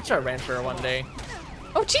 I want to go to a Ren Fair one day.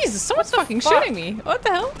 Oh, Jesus. Someone's fucking fuck? shooting me. What the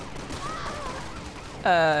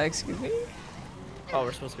hell? Excuse me? Oh,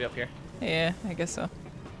 we're supposed to be up here. Yeah, I guess so.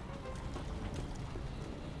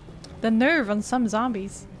 The nerve on some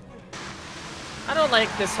zombies. I don't like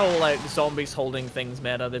this whole like zombies holding things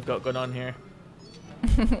meta they've got going on here.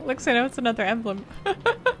 Looks, I know it's another emblem.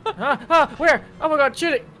 Where? Oh my god,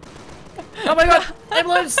 shoot it! Oh my god,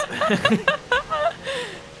 emblems! Guess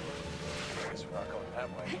we're not going that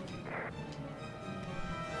way.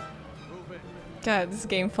 Move it. God, this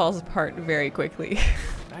game falls apart very quickly.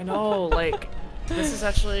 I know, like, This is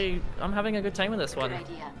actually... I'm having a good time with this one. Good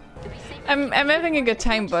idea. It'd be safer I'm having a good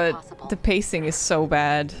time, as much as but possible. the pacing is so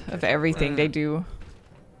bad of everything they do.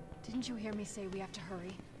 Didn't you hear me say we have to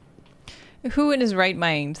hurry? Who in his right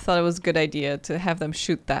mind thought it was a good idea to have them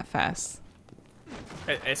shoot that fast?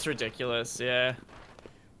 It's ridiculous, yeah.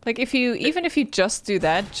 Like even if you just do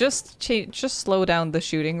that, just slow down the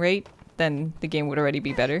shooting rate, then the game would already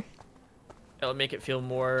be better. It'll make it feel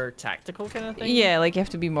more tactical kind of thing? Yeah, like you have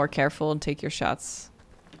to be more careful and take your shots.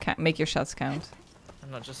 Make your shots count. I'm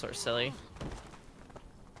not just sort of silly.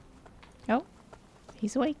 Oh,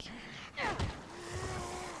 he's awake. You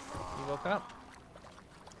woke up?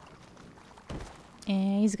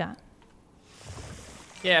 And he's gone.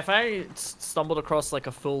 Yeah, if I stumbled across like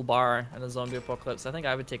a full bar in a zombie apocalypse, I think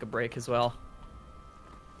I would take a break as well.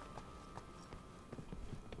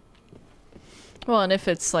 Well, and if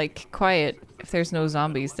it's like quiet, if there's no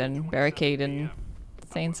zombies, then barricade and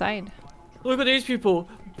stay inside. Look at these people,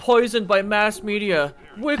 poisoned by mass media.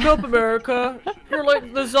 Wake up, America! You're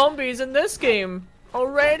like the zombies in this game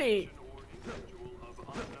already.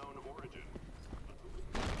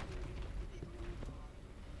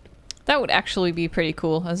 That would actually be pretty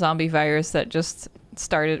cool. A zombie virus that just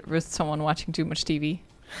started with someone watching too much TV.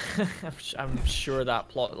 I'm sure that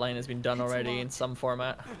plot line has been done already in some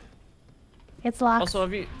format. It's locked. Also,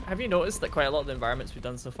 have you noticed that quite a lot of the environments we've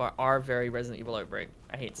done so far are very Resident Evil Outbreak?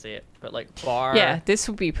 I hate to say it, but like bar, Yeah, this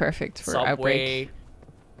would be perfect for subway. Outbreak.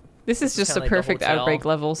 This is just a kinda like the perfect hotel. Outbreak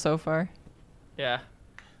level so far. Yeah.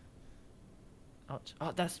 Oh,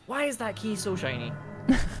 why is that key so shiny?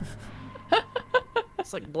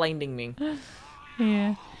 It's like blinding me.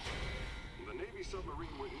 Yeah. The Navy submarine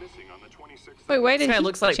went missing on the 26th. Wait, why did This guy he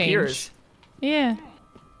looks like change? Piers. Yeah.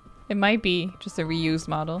 It might be just a reused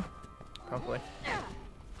model. Probably.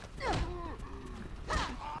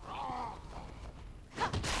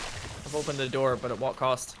 I've opened the door, but at what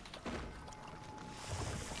cost?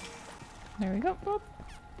 There we go. Boop.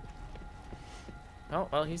 Oh,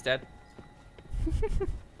 well, he's dead.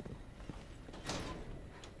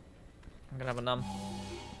 I'm gonna have a numb.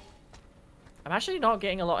 I'm actually not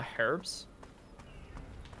getting a lot of herbs.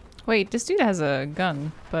 Wait, this dude has a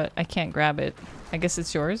gun, but I can't grab it. I guess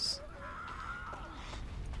it's yours?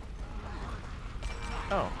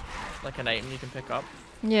 Oh, like an item you can pick up.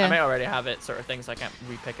 Yeah. I may already have it, sort of thing, so I can't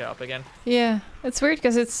re-pick it up again. Yeah. It's weird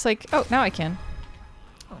because it's like... Oh, now I can.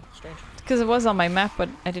 Oh, strange. Because it was on my map, but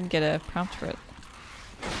I didn't get a prompt for it.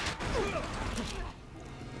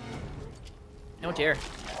 Oh dear.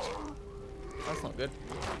 That's not good.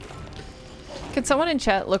 Can someone in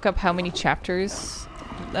chat look up how many chapters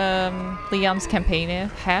Liam's campaign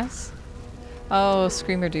has? Oh,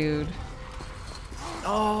 Screamer dude.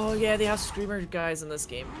 Oh yeah, they have screamer guys in this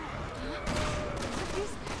game.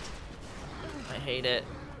 I hate it.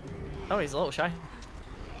 Oh, he's a little shy.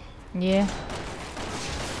 Yeah.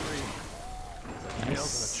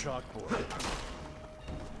 Nails on a chalkboard.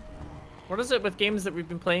 What is it with games that we've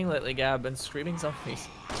been playing lately, Gab, and screaming zombies?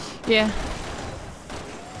 Yeah.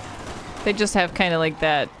 They just have kind of like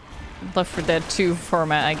that Left 4 Dead 2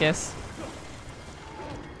 format, I guess.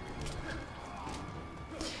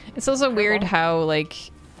 It's also weird how, like,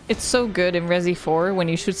 it's so good in Resi 4 when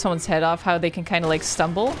you shoot someone's head off, how they can kind of like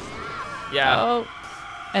stumble. Yeah. Oh.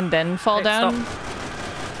 And then fall Hey, down. stop.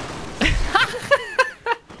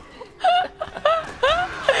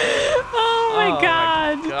 Oh my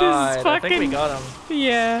god. This is I think we fucking... got him.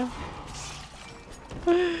 Yeah.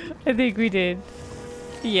 I think we did.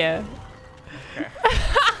 Yeah. Okay.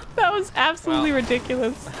 That was absolutely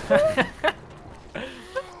ridiculous.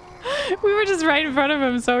 We were just right in front of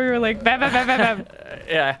him, so we were like, bam, bam, bam, bam, bam.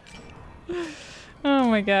 Yeah. Oh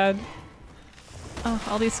my god. Oh,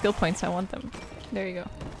 all these skill points, I want them. There you go.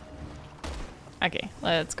 Okay,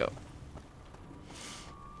 let's go.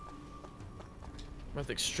 With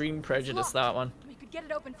extreme prejudice, that one. We could get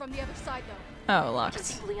it open from the other side, though. Oh, Do you locked.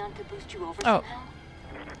 think Leon could boost you over Oh. somehow?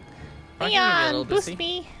 I can give you a little Leon, boost boosty.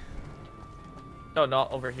 me. Oh,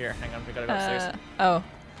 not over here. Hang on, we gotta go upstairs. Oh.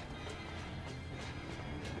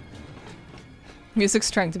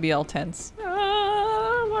 Music's trying to be all tense.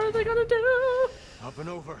 What are they gonna do? Up and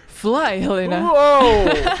over. Fly, Helena. Whoa!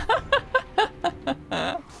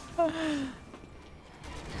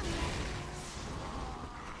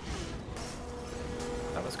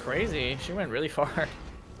 That was crazy. She went really far.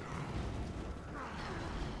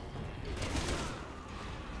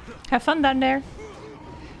 Have fun down there.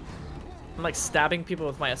 I'm like stabbing people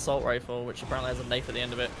with my assault rifle, which apparently has a knife at the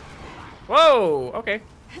end of it. Whoa! Okay.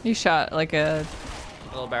 You shot like a...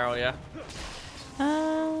 Little barrel, yeah.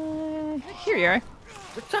 Here you are.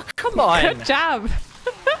 Come on! Good job.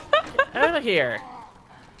 Out of here.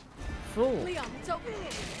 full. Leon, it's over here.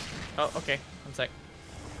 Oh, okay. One sec.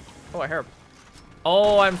 Oh, a herb.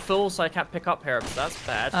 Oh, I'm full, so I can't pick up herbs. That's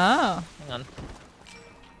bad. Oh. Hang on.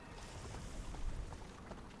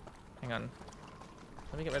 Hang on.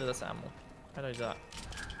 Let me get rid of this ammo. How do I do that?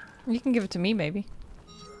 You can give it to me, maybe.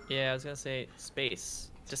 Yeah, I was gonna say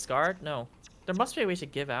space. Discard? No. There must be a way to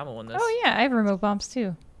give ammo in this. Oh yeah, I have remote bombs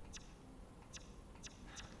too.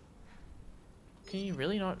 Can you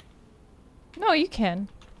really not? No, you can.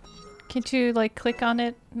 Can't you like click on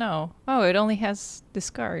it? No. Oh, it only has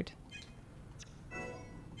discard.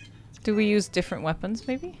 Do we use different weapons,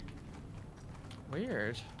 maybe?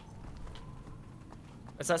 Weird.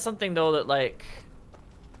 Is that something though that like...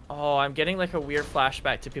 Oh, I'm getting like a weird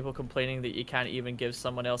flashback to people complaining that you can't even give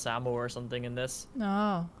someone else ammo or something in this.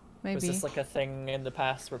 Oh, maybe. Was this like a thing in the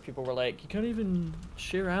past where people were like, you can't even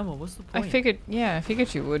share ammo, what's the point? I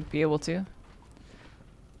figured you would be able to.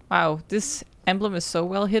 Wow, this emblem is so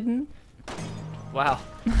well hidden. Wow.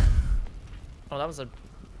 Oh, that was a...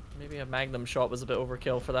 Maybe a magnum shot was a bit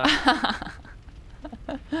overkill for that.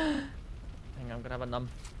 Hang on, I'm gonna have a num.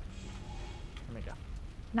 There we go.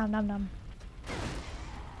 Nom nom nom.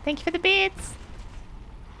 Thank you for the bits.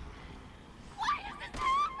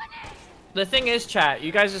 The thing is, chat,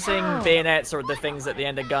 you guys are saying bayonets are the things at the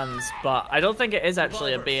end of guns, but I don't think it is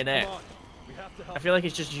actually a bayonet. I feel like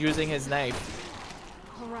he's just using his knife.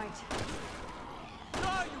 All right.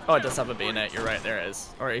 Oh, it does have a bayonet, you're right, there it is.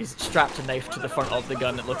 Or he's strapped a knife to the front of the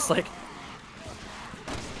gun, it looks like.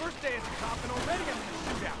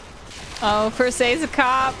 Oh, first day as a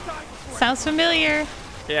cop. Sounds familiar.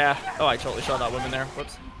 Yeah. Oh, I totally shot that woman there.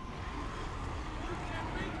 Whoops.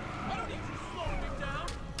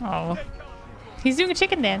 Oh. He's doing a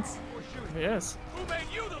chicken dance. He is.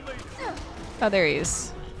 Oh, there he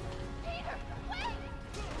is.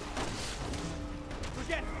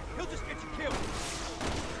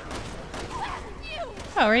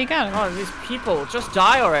 Oh, already got him. Oh, these people, just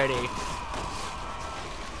die already.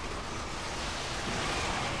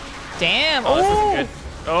 Damn. Oh, this isn't good.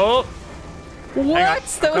 Oh. What?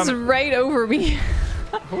 That was coming. right over me.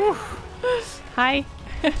 Hi.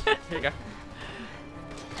 Here you go.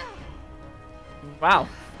 Wow.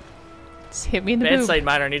 Just hit me in the boob. Bedside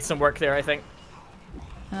manner needs some work there, I think.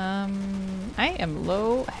 I am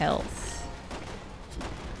low health.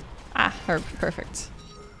 Ah, herb. Perfect.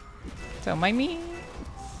 Don't mind me.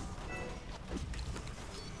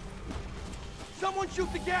 Someone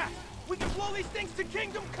shoot the gas! We can blow these things to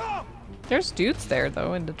Kingdom Come! There's dudes there,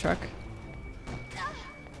 though, in the truck.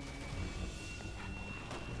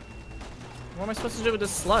 What am I supposed to do with this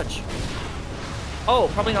sludge? Oh,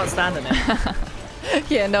 probably not stand in it.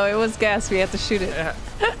 Yeah, no, it was gas. We had to shoot it. Yeah.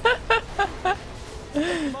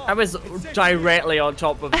 I was directly on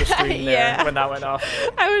top of the screen there Yeah. when that went off.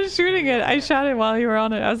 I was shooting it. I shot it while you were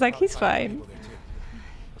on it. I was like, he's fine.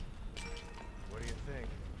 What do you think?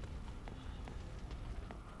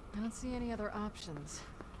 I don't see any other options.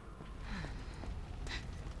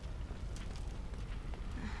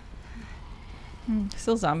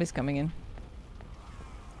 Still zombies coming in.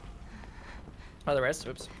 Oh, the rest?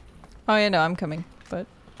 Oops. Oh, yeah, no, I'm coming. But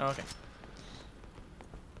Oh, okay.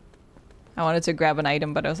 I wanted to grab an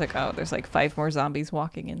item, but I was like, oh, there's like 5 more zombies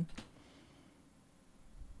walking in.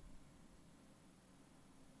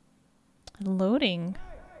 Loading.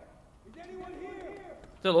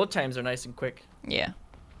 The load times are nice and quick. Yeah.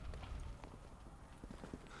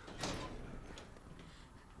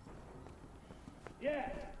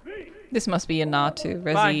 This must be a nod to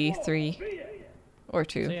Resi 3 or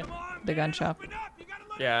 2, See ya. the gun shop.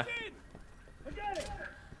 Yeah.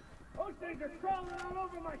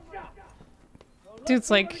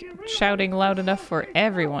 Dude's like shouting loud enough for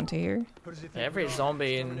everyone to hear. Every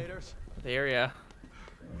zombie in the area.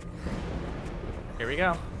 Here we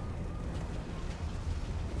go.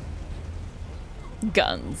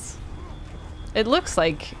 Guns. It looks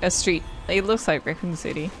like a street. It looks like Raccoon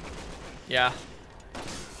City. Yeah.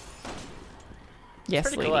 Yes,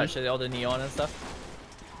 Pretty lady. cool actually, all the neon and stuff.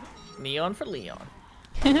 Neon for Leon.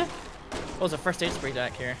 What was the first aid spray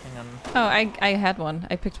back here? Hang on. Oh, I had one.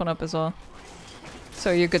 I picked one up as well.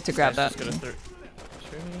 So you're good to grab Let's that. just go through.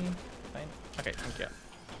 Should we? Fine. Okay, thank you.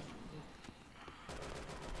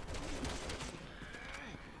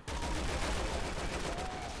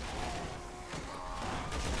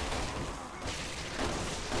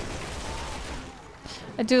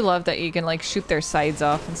 I do love that you can like shoot their sides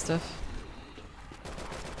off and stuff.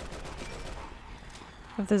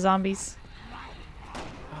 Of the zombies.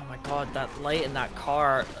 Oh my god, that light in that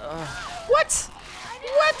car. Ugh. What?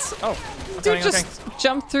 What? Oh, Dude okay, just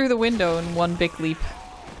jumped through the window in one big leap.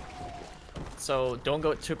 So don't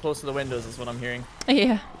go too close to the windows is what I'm hearing.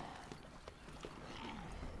 Yeah.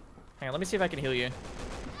 Hang on, let me see if I can heal you.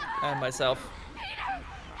 And myself.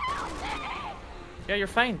 Yeah, you're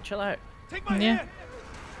fine. Chill out. Take my Yeah. hand.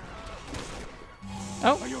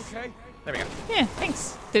 Oh, Are you okay? There we go. yeah,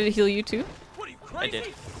 thanks. Did it heal you too? What are you crazy?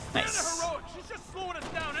 did. Nice. Stand the heroic. She's just slowing us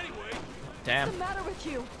down anyway. Damn. What's the matter with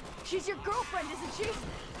you? She's your girlfriend, isn't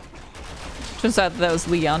she? Turns out that was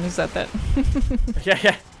Leon who said that. Yeah,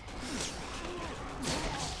 yeah.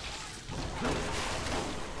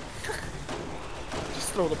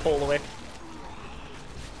 Just throw the pole away.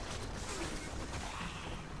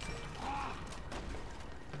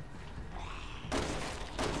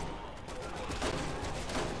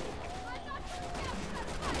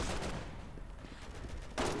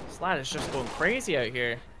 This lad is just going crazy out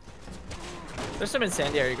here. There's some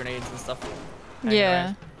incendiary grenades and stuff. hanging Yeah.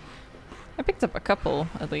 around. I picked up a couple,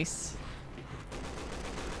 at least.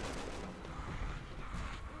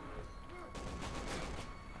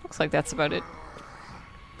 Looks like that's about it.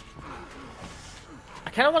 I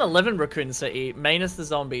kind of want to live in Raccoon City, minus the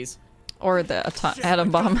zombies. Or the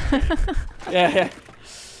atom bomb. Yeah, yeah.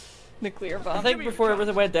 Nuclear I bomb. think before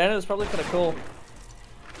everything went down, it was probably kind of cool.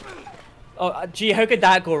 Oh, gee, how could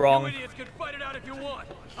that go You wrong? idiots can fight it out if you want.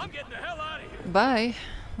 I'm getting the hell out of here. Bye.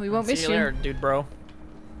 We won't See miss you you. later, dude, bro.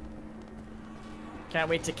 Can't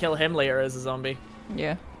wait to kill him later as a zombie.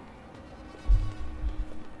 Yeah.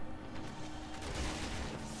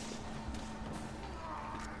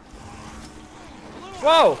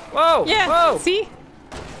 Whoa! Whoa! Yeah. Whoa! See?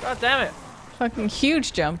 God damn it! Fucking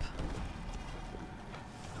huge jump.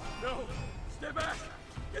 No, stay back.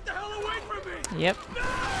 Get the hell away from me. Yep.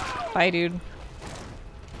 Bye, dude.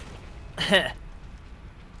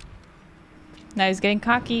 Now he's getting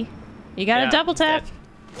cocky. You gotta Yeah, double he's tap. dead.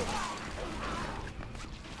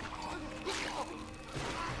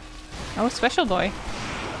 Oh, special boy.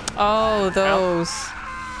 Oh, those.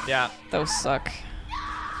 Yeah. Those suck.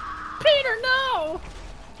 Peter, no!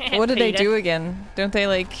 What do they do again? Don't they,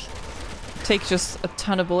 like, take just a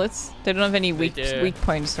ton of bullets? They don't have any weak do.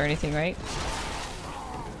 points or anything, right?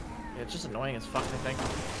 Yeah, it's just annoying as fuck, I think.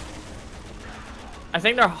 I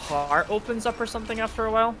think their heart opens up or something after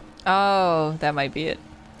a while. Oh, that might be it.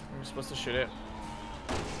 I'm supposed to shoot it.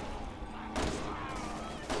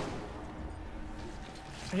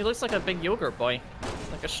 He looks like a big yogurt boy.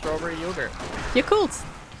 Like a strawberry yogurt. Yakult.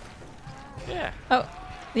 Yeah. Oh,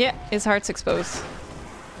 yeah, his heart's exposed.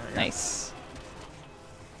 Nice.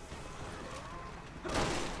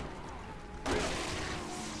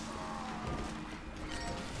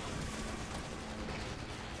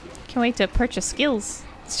 Can't wait to purchase skills.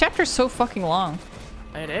 This chapter's so fucking long.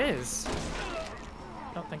 It is.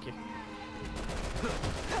 Oh, thank you.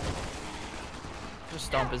 Just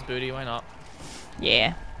stomp his booty, why not?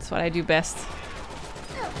 Yeah, that's what I do best.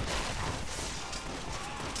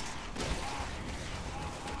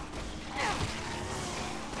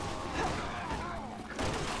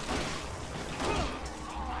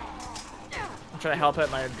 I'm trying to help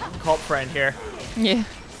out my cop friend here. Yeah.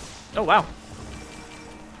 Oh, wow.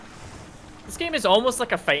 This game is almost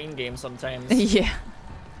like a fighting game sometimes. Yeah.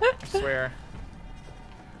 I swear.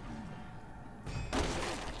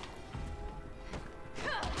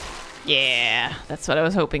 Yeah, that's what I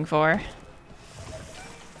was hoping for.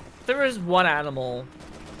 If there was one animal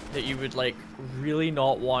that you would like really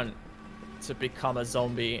not want to become a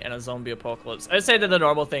zombie in a zombie apocalypse, outside of the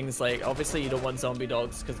normal things, like obviously you don't want zombie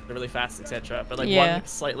dogs because they're really fast, etc. But like Yeah. one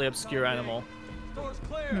slightly obscure animal, Door's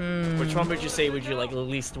clear. which one would you say would you like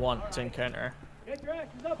least want to encounter?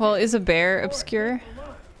 Well, is a bear obscure?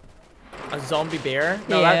 A zombie bear?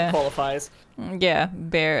 No, Yeah. that qualifies. Yeah,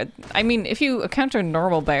 bear. I mean, if you encounter a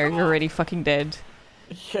normal bear, you're already fucking dead.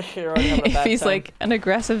 You're already having a If bad he's time. like an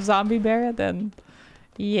aggressive zombie bear, then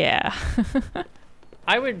yeah.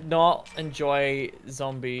 I would not enjoy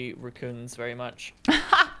zombie raccoons very much.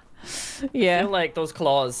 I Yeah. feel like those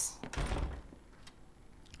claws.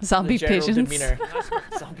 Zombie the general pigeons. demeanor.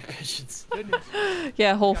 Zombie pigeons.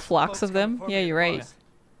 Yeah, whole flocks of them. Yeah, you're right.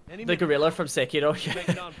 The gorilla from Sekiro. Make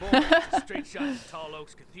it on board. Straight shot to Tall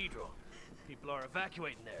Oaks Cathedral. People are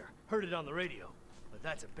evacuating there. Heard it on the radio. But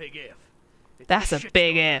that's a big if. It's That's a shit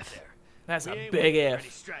big going on if. there. That's We a ain't big waiting for any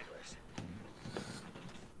if. stragglers.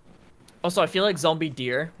 Also, I feel like zombie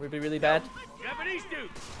deer would be really bad. Japanese dude,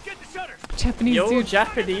 get the shutter. Japanese Yo, dude.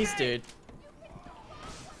 Japanese dude.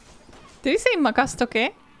 Did he say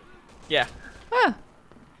makastoke? Yeah. Ah.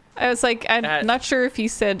 I was like, I'm not sure if he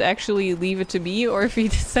said actually leave it to me or if he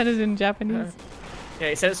said it in Japanese. Yeah,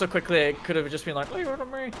 he said it so quickly it could have just been like, oh, you're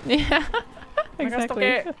me. Yeah.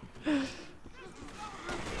 Exactly.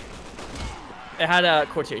 It had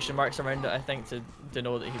quotation marks around it, I think, to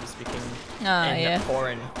denote that he was speaking Ah, in yeah.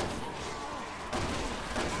 foreign.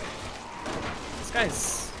 This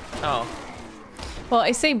guy's... Oh. Well,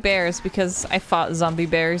 I say bears because I fought zombie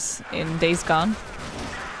bears in Days Gone.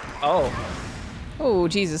 Oh. Oh,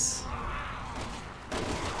 Jesus.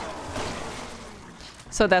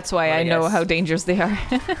 So that's why Well, I know guess. how dangerous they are.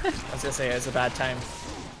 I was gonna say, it's a bad time.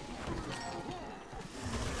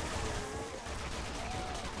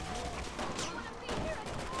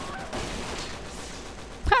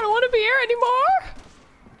 I don't want to be here anymore.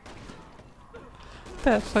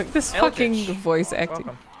 This fucking Eldritch. voice acting.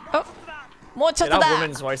 Welcome. Oh, much Yeah, of that that.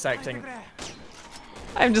 woman's voice acting.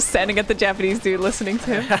 I'm just standing at the Japanese dude listening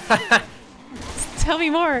to him. Tell me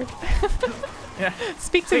more. Yeah.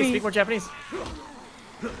 Speak to Please, me. speak more Japanese.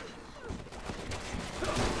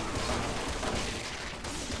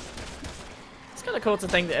 It's kind of cool to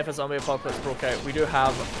think that if a zombie apocalypse broke out, we do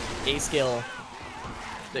have a skill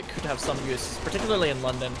that could have some use, particularly in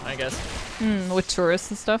London, I guess. With tourists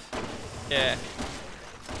and stuff. Yeah.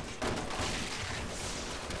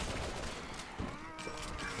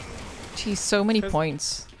 Geez, so many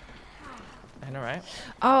points. I know, right?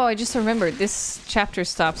 Oh, I just remembered. This chapter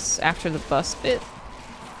stops after the bus bit.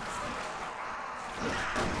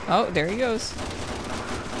 Oh, there he goes.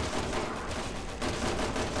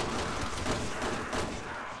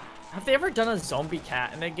 Have they ever done a zombie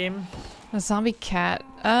cat in a game? A zombie cat.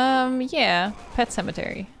 Yeah. Pet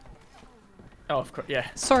Cemetery. Oh, of course, yeah.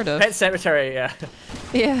 Sort of. Pet Cemetery, yeah.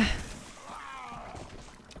 Yeah.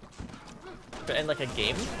 But in like a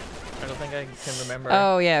game? I don't think I can remember.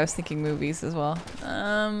 Oh, yeah, I was thinking movies as well.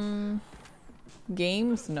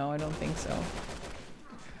 Games? No, I don't think so.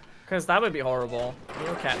 Because that would be horrible. You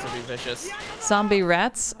know, cats would be vicious. Zombie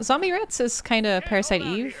Rats? Zombie Rats is kind of Parasite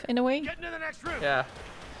Eve in a way. Get into the next room. Yeah.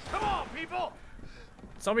 Come on, people.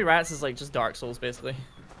 Zombie Rats is like just Dark Souls, basically.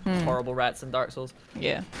 Horrible rats in Dark Souls.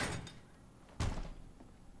 Yeah.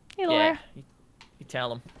 Hey, Yeah. Laura. You tell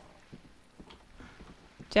them.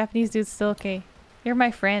 Japanese dude's still okay. You're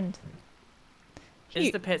my friend. Is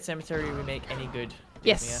Cute. the Pet Cemetery remake any good?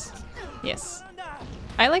 Yes. Yes.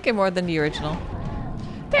 I like it more than the original.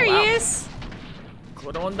 There Wow. he is!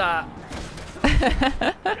 Koronda!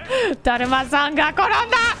 Daruma-san ga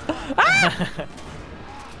koronda! Ah!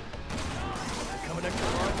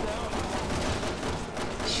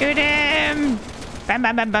 Shoot him! Bam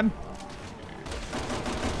bam bam bam.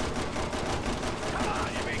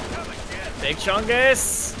 Big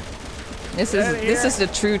Chungus! This Get outta is the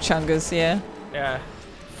true Chungus, yeah. Yeah.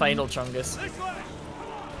 Final Chungus.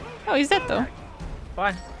 Oh, he's dead though.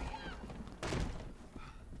 Bye.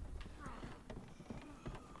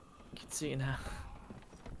 Can see you now.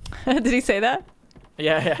 Did he say that?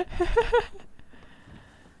 Yeah, yeah.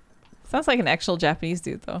 Sounds like an actual Japanese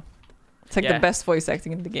dude though. It's like Yeah. the best voice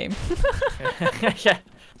acting in the game. Yeah.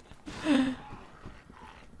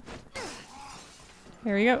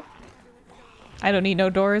 Here we go. I don't need no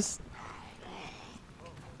doors.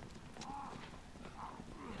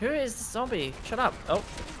 Who is the zombie? Shut up. Oh.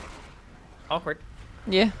 Awkward.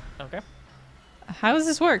 Yeah. Okay. How does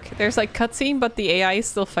this work? There's like cutscene, but the AI is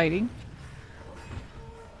still fighting.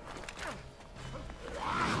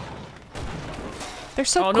 They're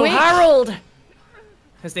so Oh quick. no, Harold!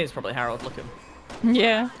 His name's probably Harold, look at him.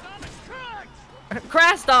 Yeah.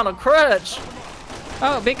 Crash Donald Crutch!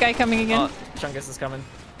 Oh, big guy coming again. Oh, Chungus is coming.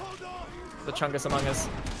 The Chungus among us.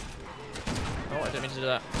 Oh, I didn't mean to do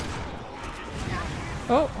that.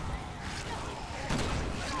 Oh.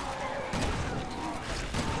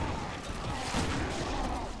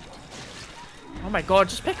 Oh my god,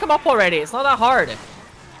 just pick him up already. It's not that hard.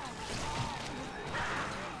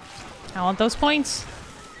 I want those points.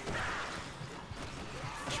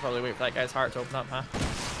 I should probably wait for that guy's heart to open up, huh?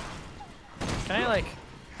 Can I like...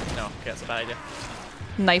 No, okay, that's a bad idea.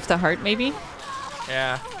 Knife the heart, maybe?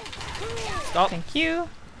 Yeah. Stop. Thank you.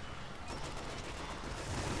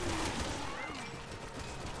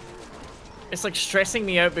 It's like stressing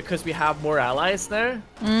me out because we have more allies now.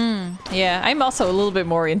 Yeah, I'm also a little bit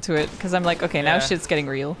more into it because I'm like, okay, now Yeah. shit's getting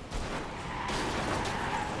real.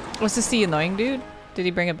 Was this the annoying dude? Did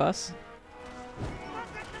he bring a bus?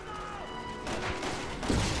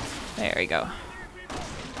 There we go.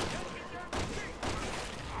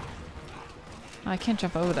 Oh, I can't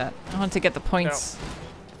jump over that. I want to get the points.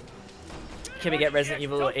 Can we get Resident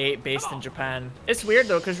Evil 8 based in Japan? It's weird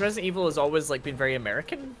though, because Resident Evil has always like been very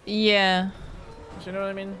American. Yeah, Do you know what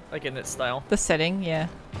I mean? Like in its style. the setting, yeah.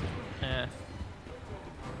 Yeah.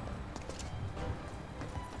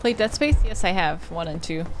 Played Dead Space? Yes, I have. 1 and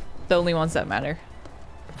 2. The only ones that matter.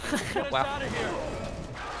 Wow.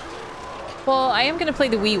 Well, I am going to play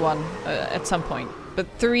the Wii one at some point. But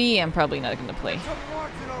 3, I'm probably not going to play.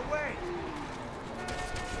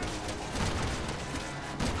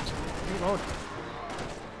 Reload.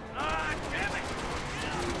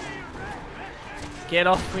 Get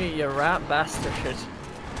off me, you rat bastard. Can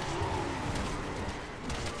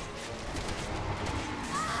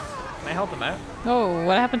I help him out? Oh,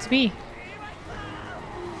 what happened to me?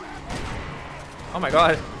 Oh my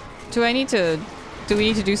god. Do we need to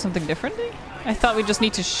do something differently? I thought we just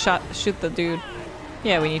need to shoot the dude.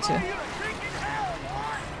 Yeah, we need to.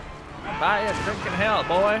 Buy a drinking hell,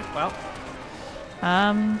 boy. Well.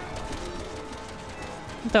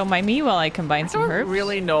 Don't mind me while I combine some I don't herbs.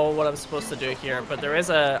 really know what I'm supposed to do here, but there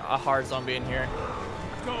is a hard zombie in here.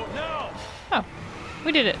 Go now. Oh,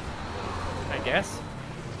 we did it. I guess.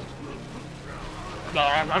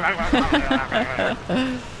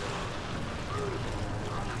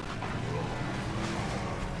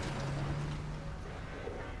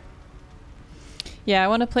 Yeah, I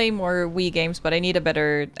want to play more Wii games, but I need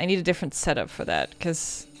a different setup for that,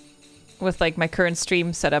 because with like my current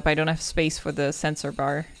stream setup, I don't have space for the sensor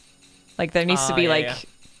bar. Like there needs to be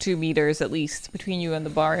 2 meters at least between you and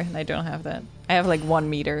the bar, and I don't have that. I have like 1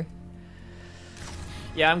 meter.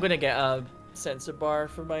 Yeah, I'm gonna get a sensor bar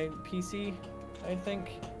for my PC, I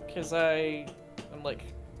think, because I'm like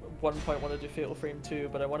 1.1 to do Fatal Frame 2,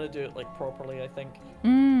 but I want to do it like properly, I think.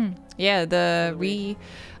 Yeah, the Wii.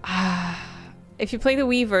 If you play the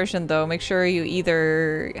Wii version though, make sure you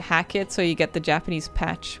either hack it so you get the Japanese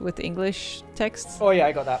patch with English text. Oh yeah,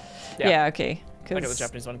 I got that. Yeah, okay. I got the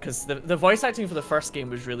Japanese one because the voice acting for the first game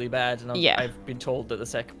was really bad, and I've been told that the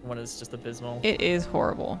second one is just abysmal. It is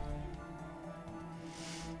horrible.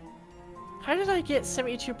 How did I get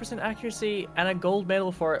 72% accuracy and a gold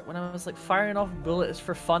medal for it when I was like firing off bullets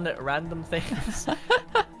for fun at random things?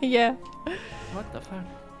 Yeah. What the fuck?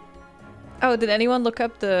 Oh, did anyone look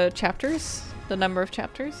up the chapters? The number of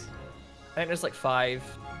chapters? I think there's like 5.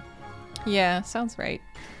 Yeah, sounds right.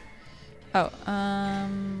 Oh,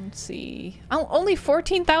 let's see. Oh, only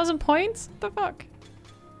 14,000 points? What the fuck?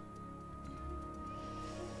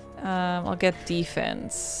 I'll get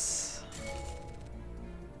defense.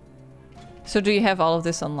 So do you have all of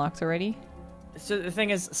this unlocked already? So the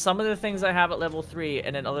thing is, some of the things I have at level 3,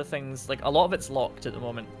 and then other things, like a lot of it's locked at the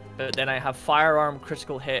moment. But then I have firearm,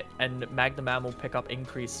 critical hit, and magnum ammo pickup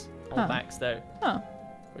increase all maxed out. Oh.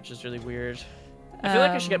 Which is really weird. I feel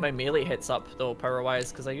like I should get my melee hits up though,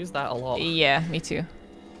 power-wise, because I use that a lot. Yeah, me too.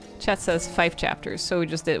 Chat says 5 chapters, so we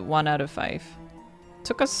just did 1 out of 5.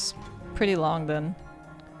 Took us pretty long then.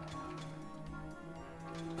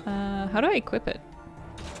 How do I equip it?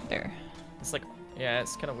 There. It's like, yeah,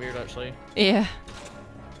 it's kind of weird actually. Yeah.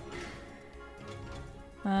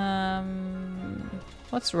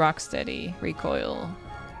 What's Rocksteady? Recoil.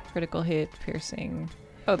 Critical hit, piercing.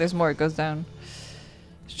 Oh, there's more, it goes down.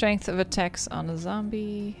 Strength of attacks on a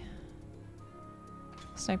zombie.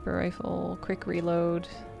 Sniper rifle, quick reload.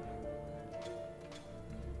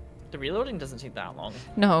 The reloading doesn't take that long.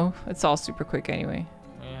 No, it's all super quick anyway.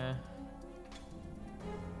 Yeah.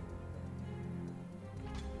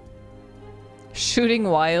 Shooting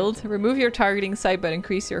wild. Remove your targeting sight but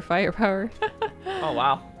increase your firepower. Oh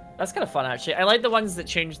wow. That's kind of fun actually. I like the ones that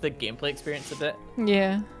change the gameplay experience a bit.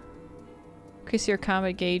 Yeah. Increase your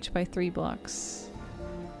combat gauge by 3 blocks.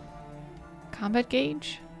 Combat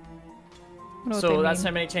gauge? So that's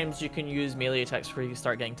how many times you can use melee attacks before you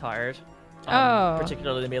start getting tired.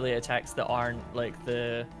 Particularly the melee attacks that aren't like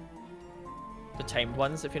the timed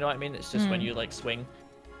ones, if you know what I mean. It's just when you like swing.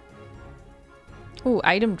 Ooh,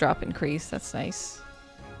 item drop increase. That's nice.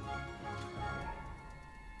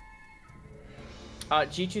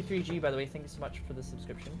 G23G, by the way, thank you so much for the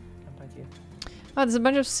subscription. Come back to you. Oh, there's a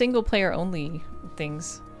bunch of single player only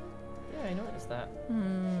things. Yeah, I noticed that.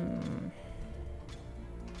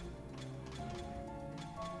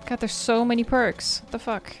 God, there's so many perks. What the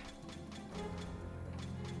fuck?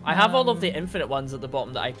 I have all of the infinite ones at the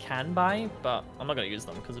bottom that I can buy, but I'm not going to use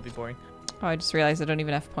them because it'd be boring. Oh, I just realized I don't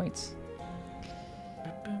even have points.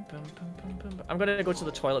 I'm going to go to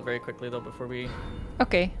the toilet very quickly, though, before we...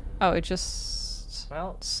 Okay. Oh, it just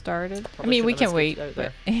started. I mean, we can wait,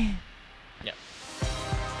 but...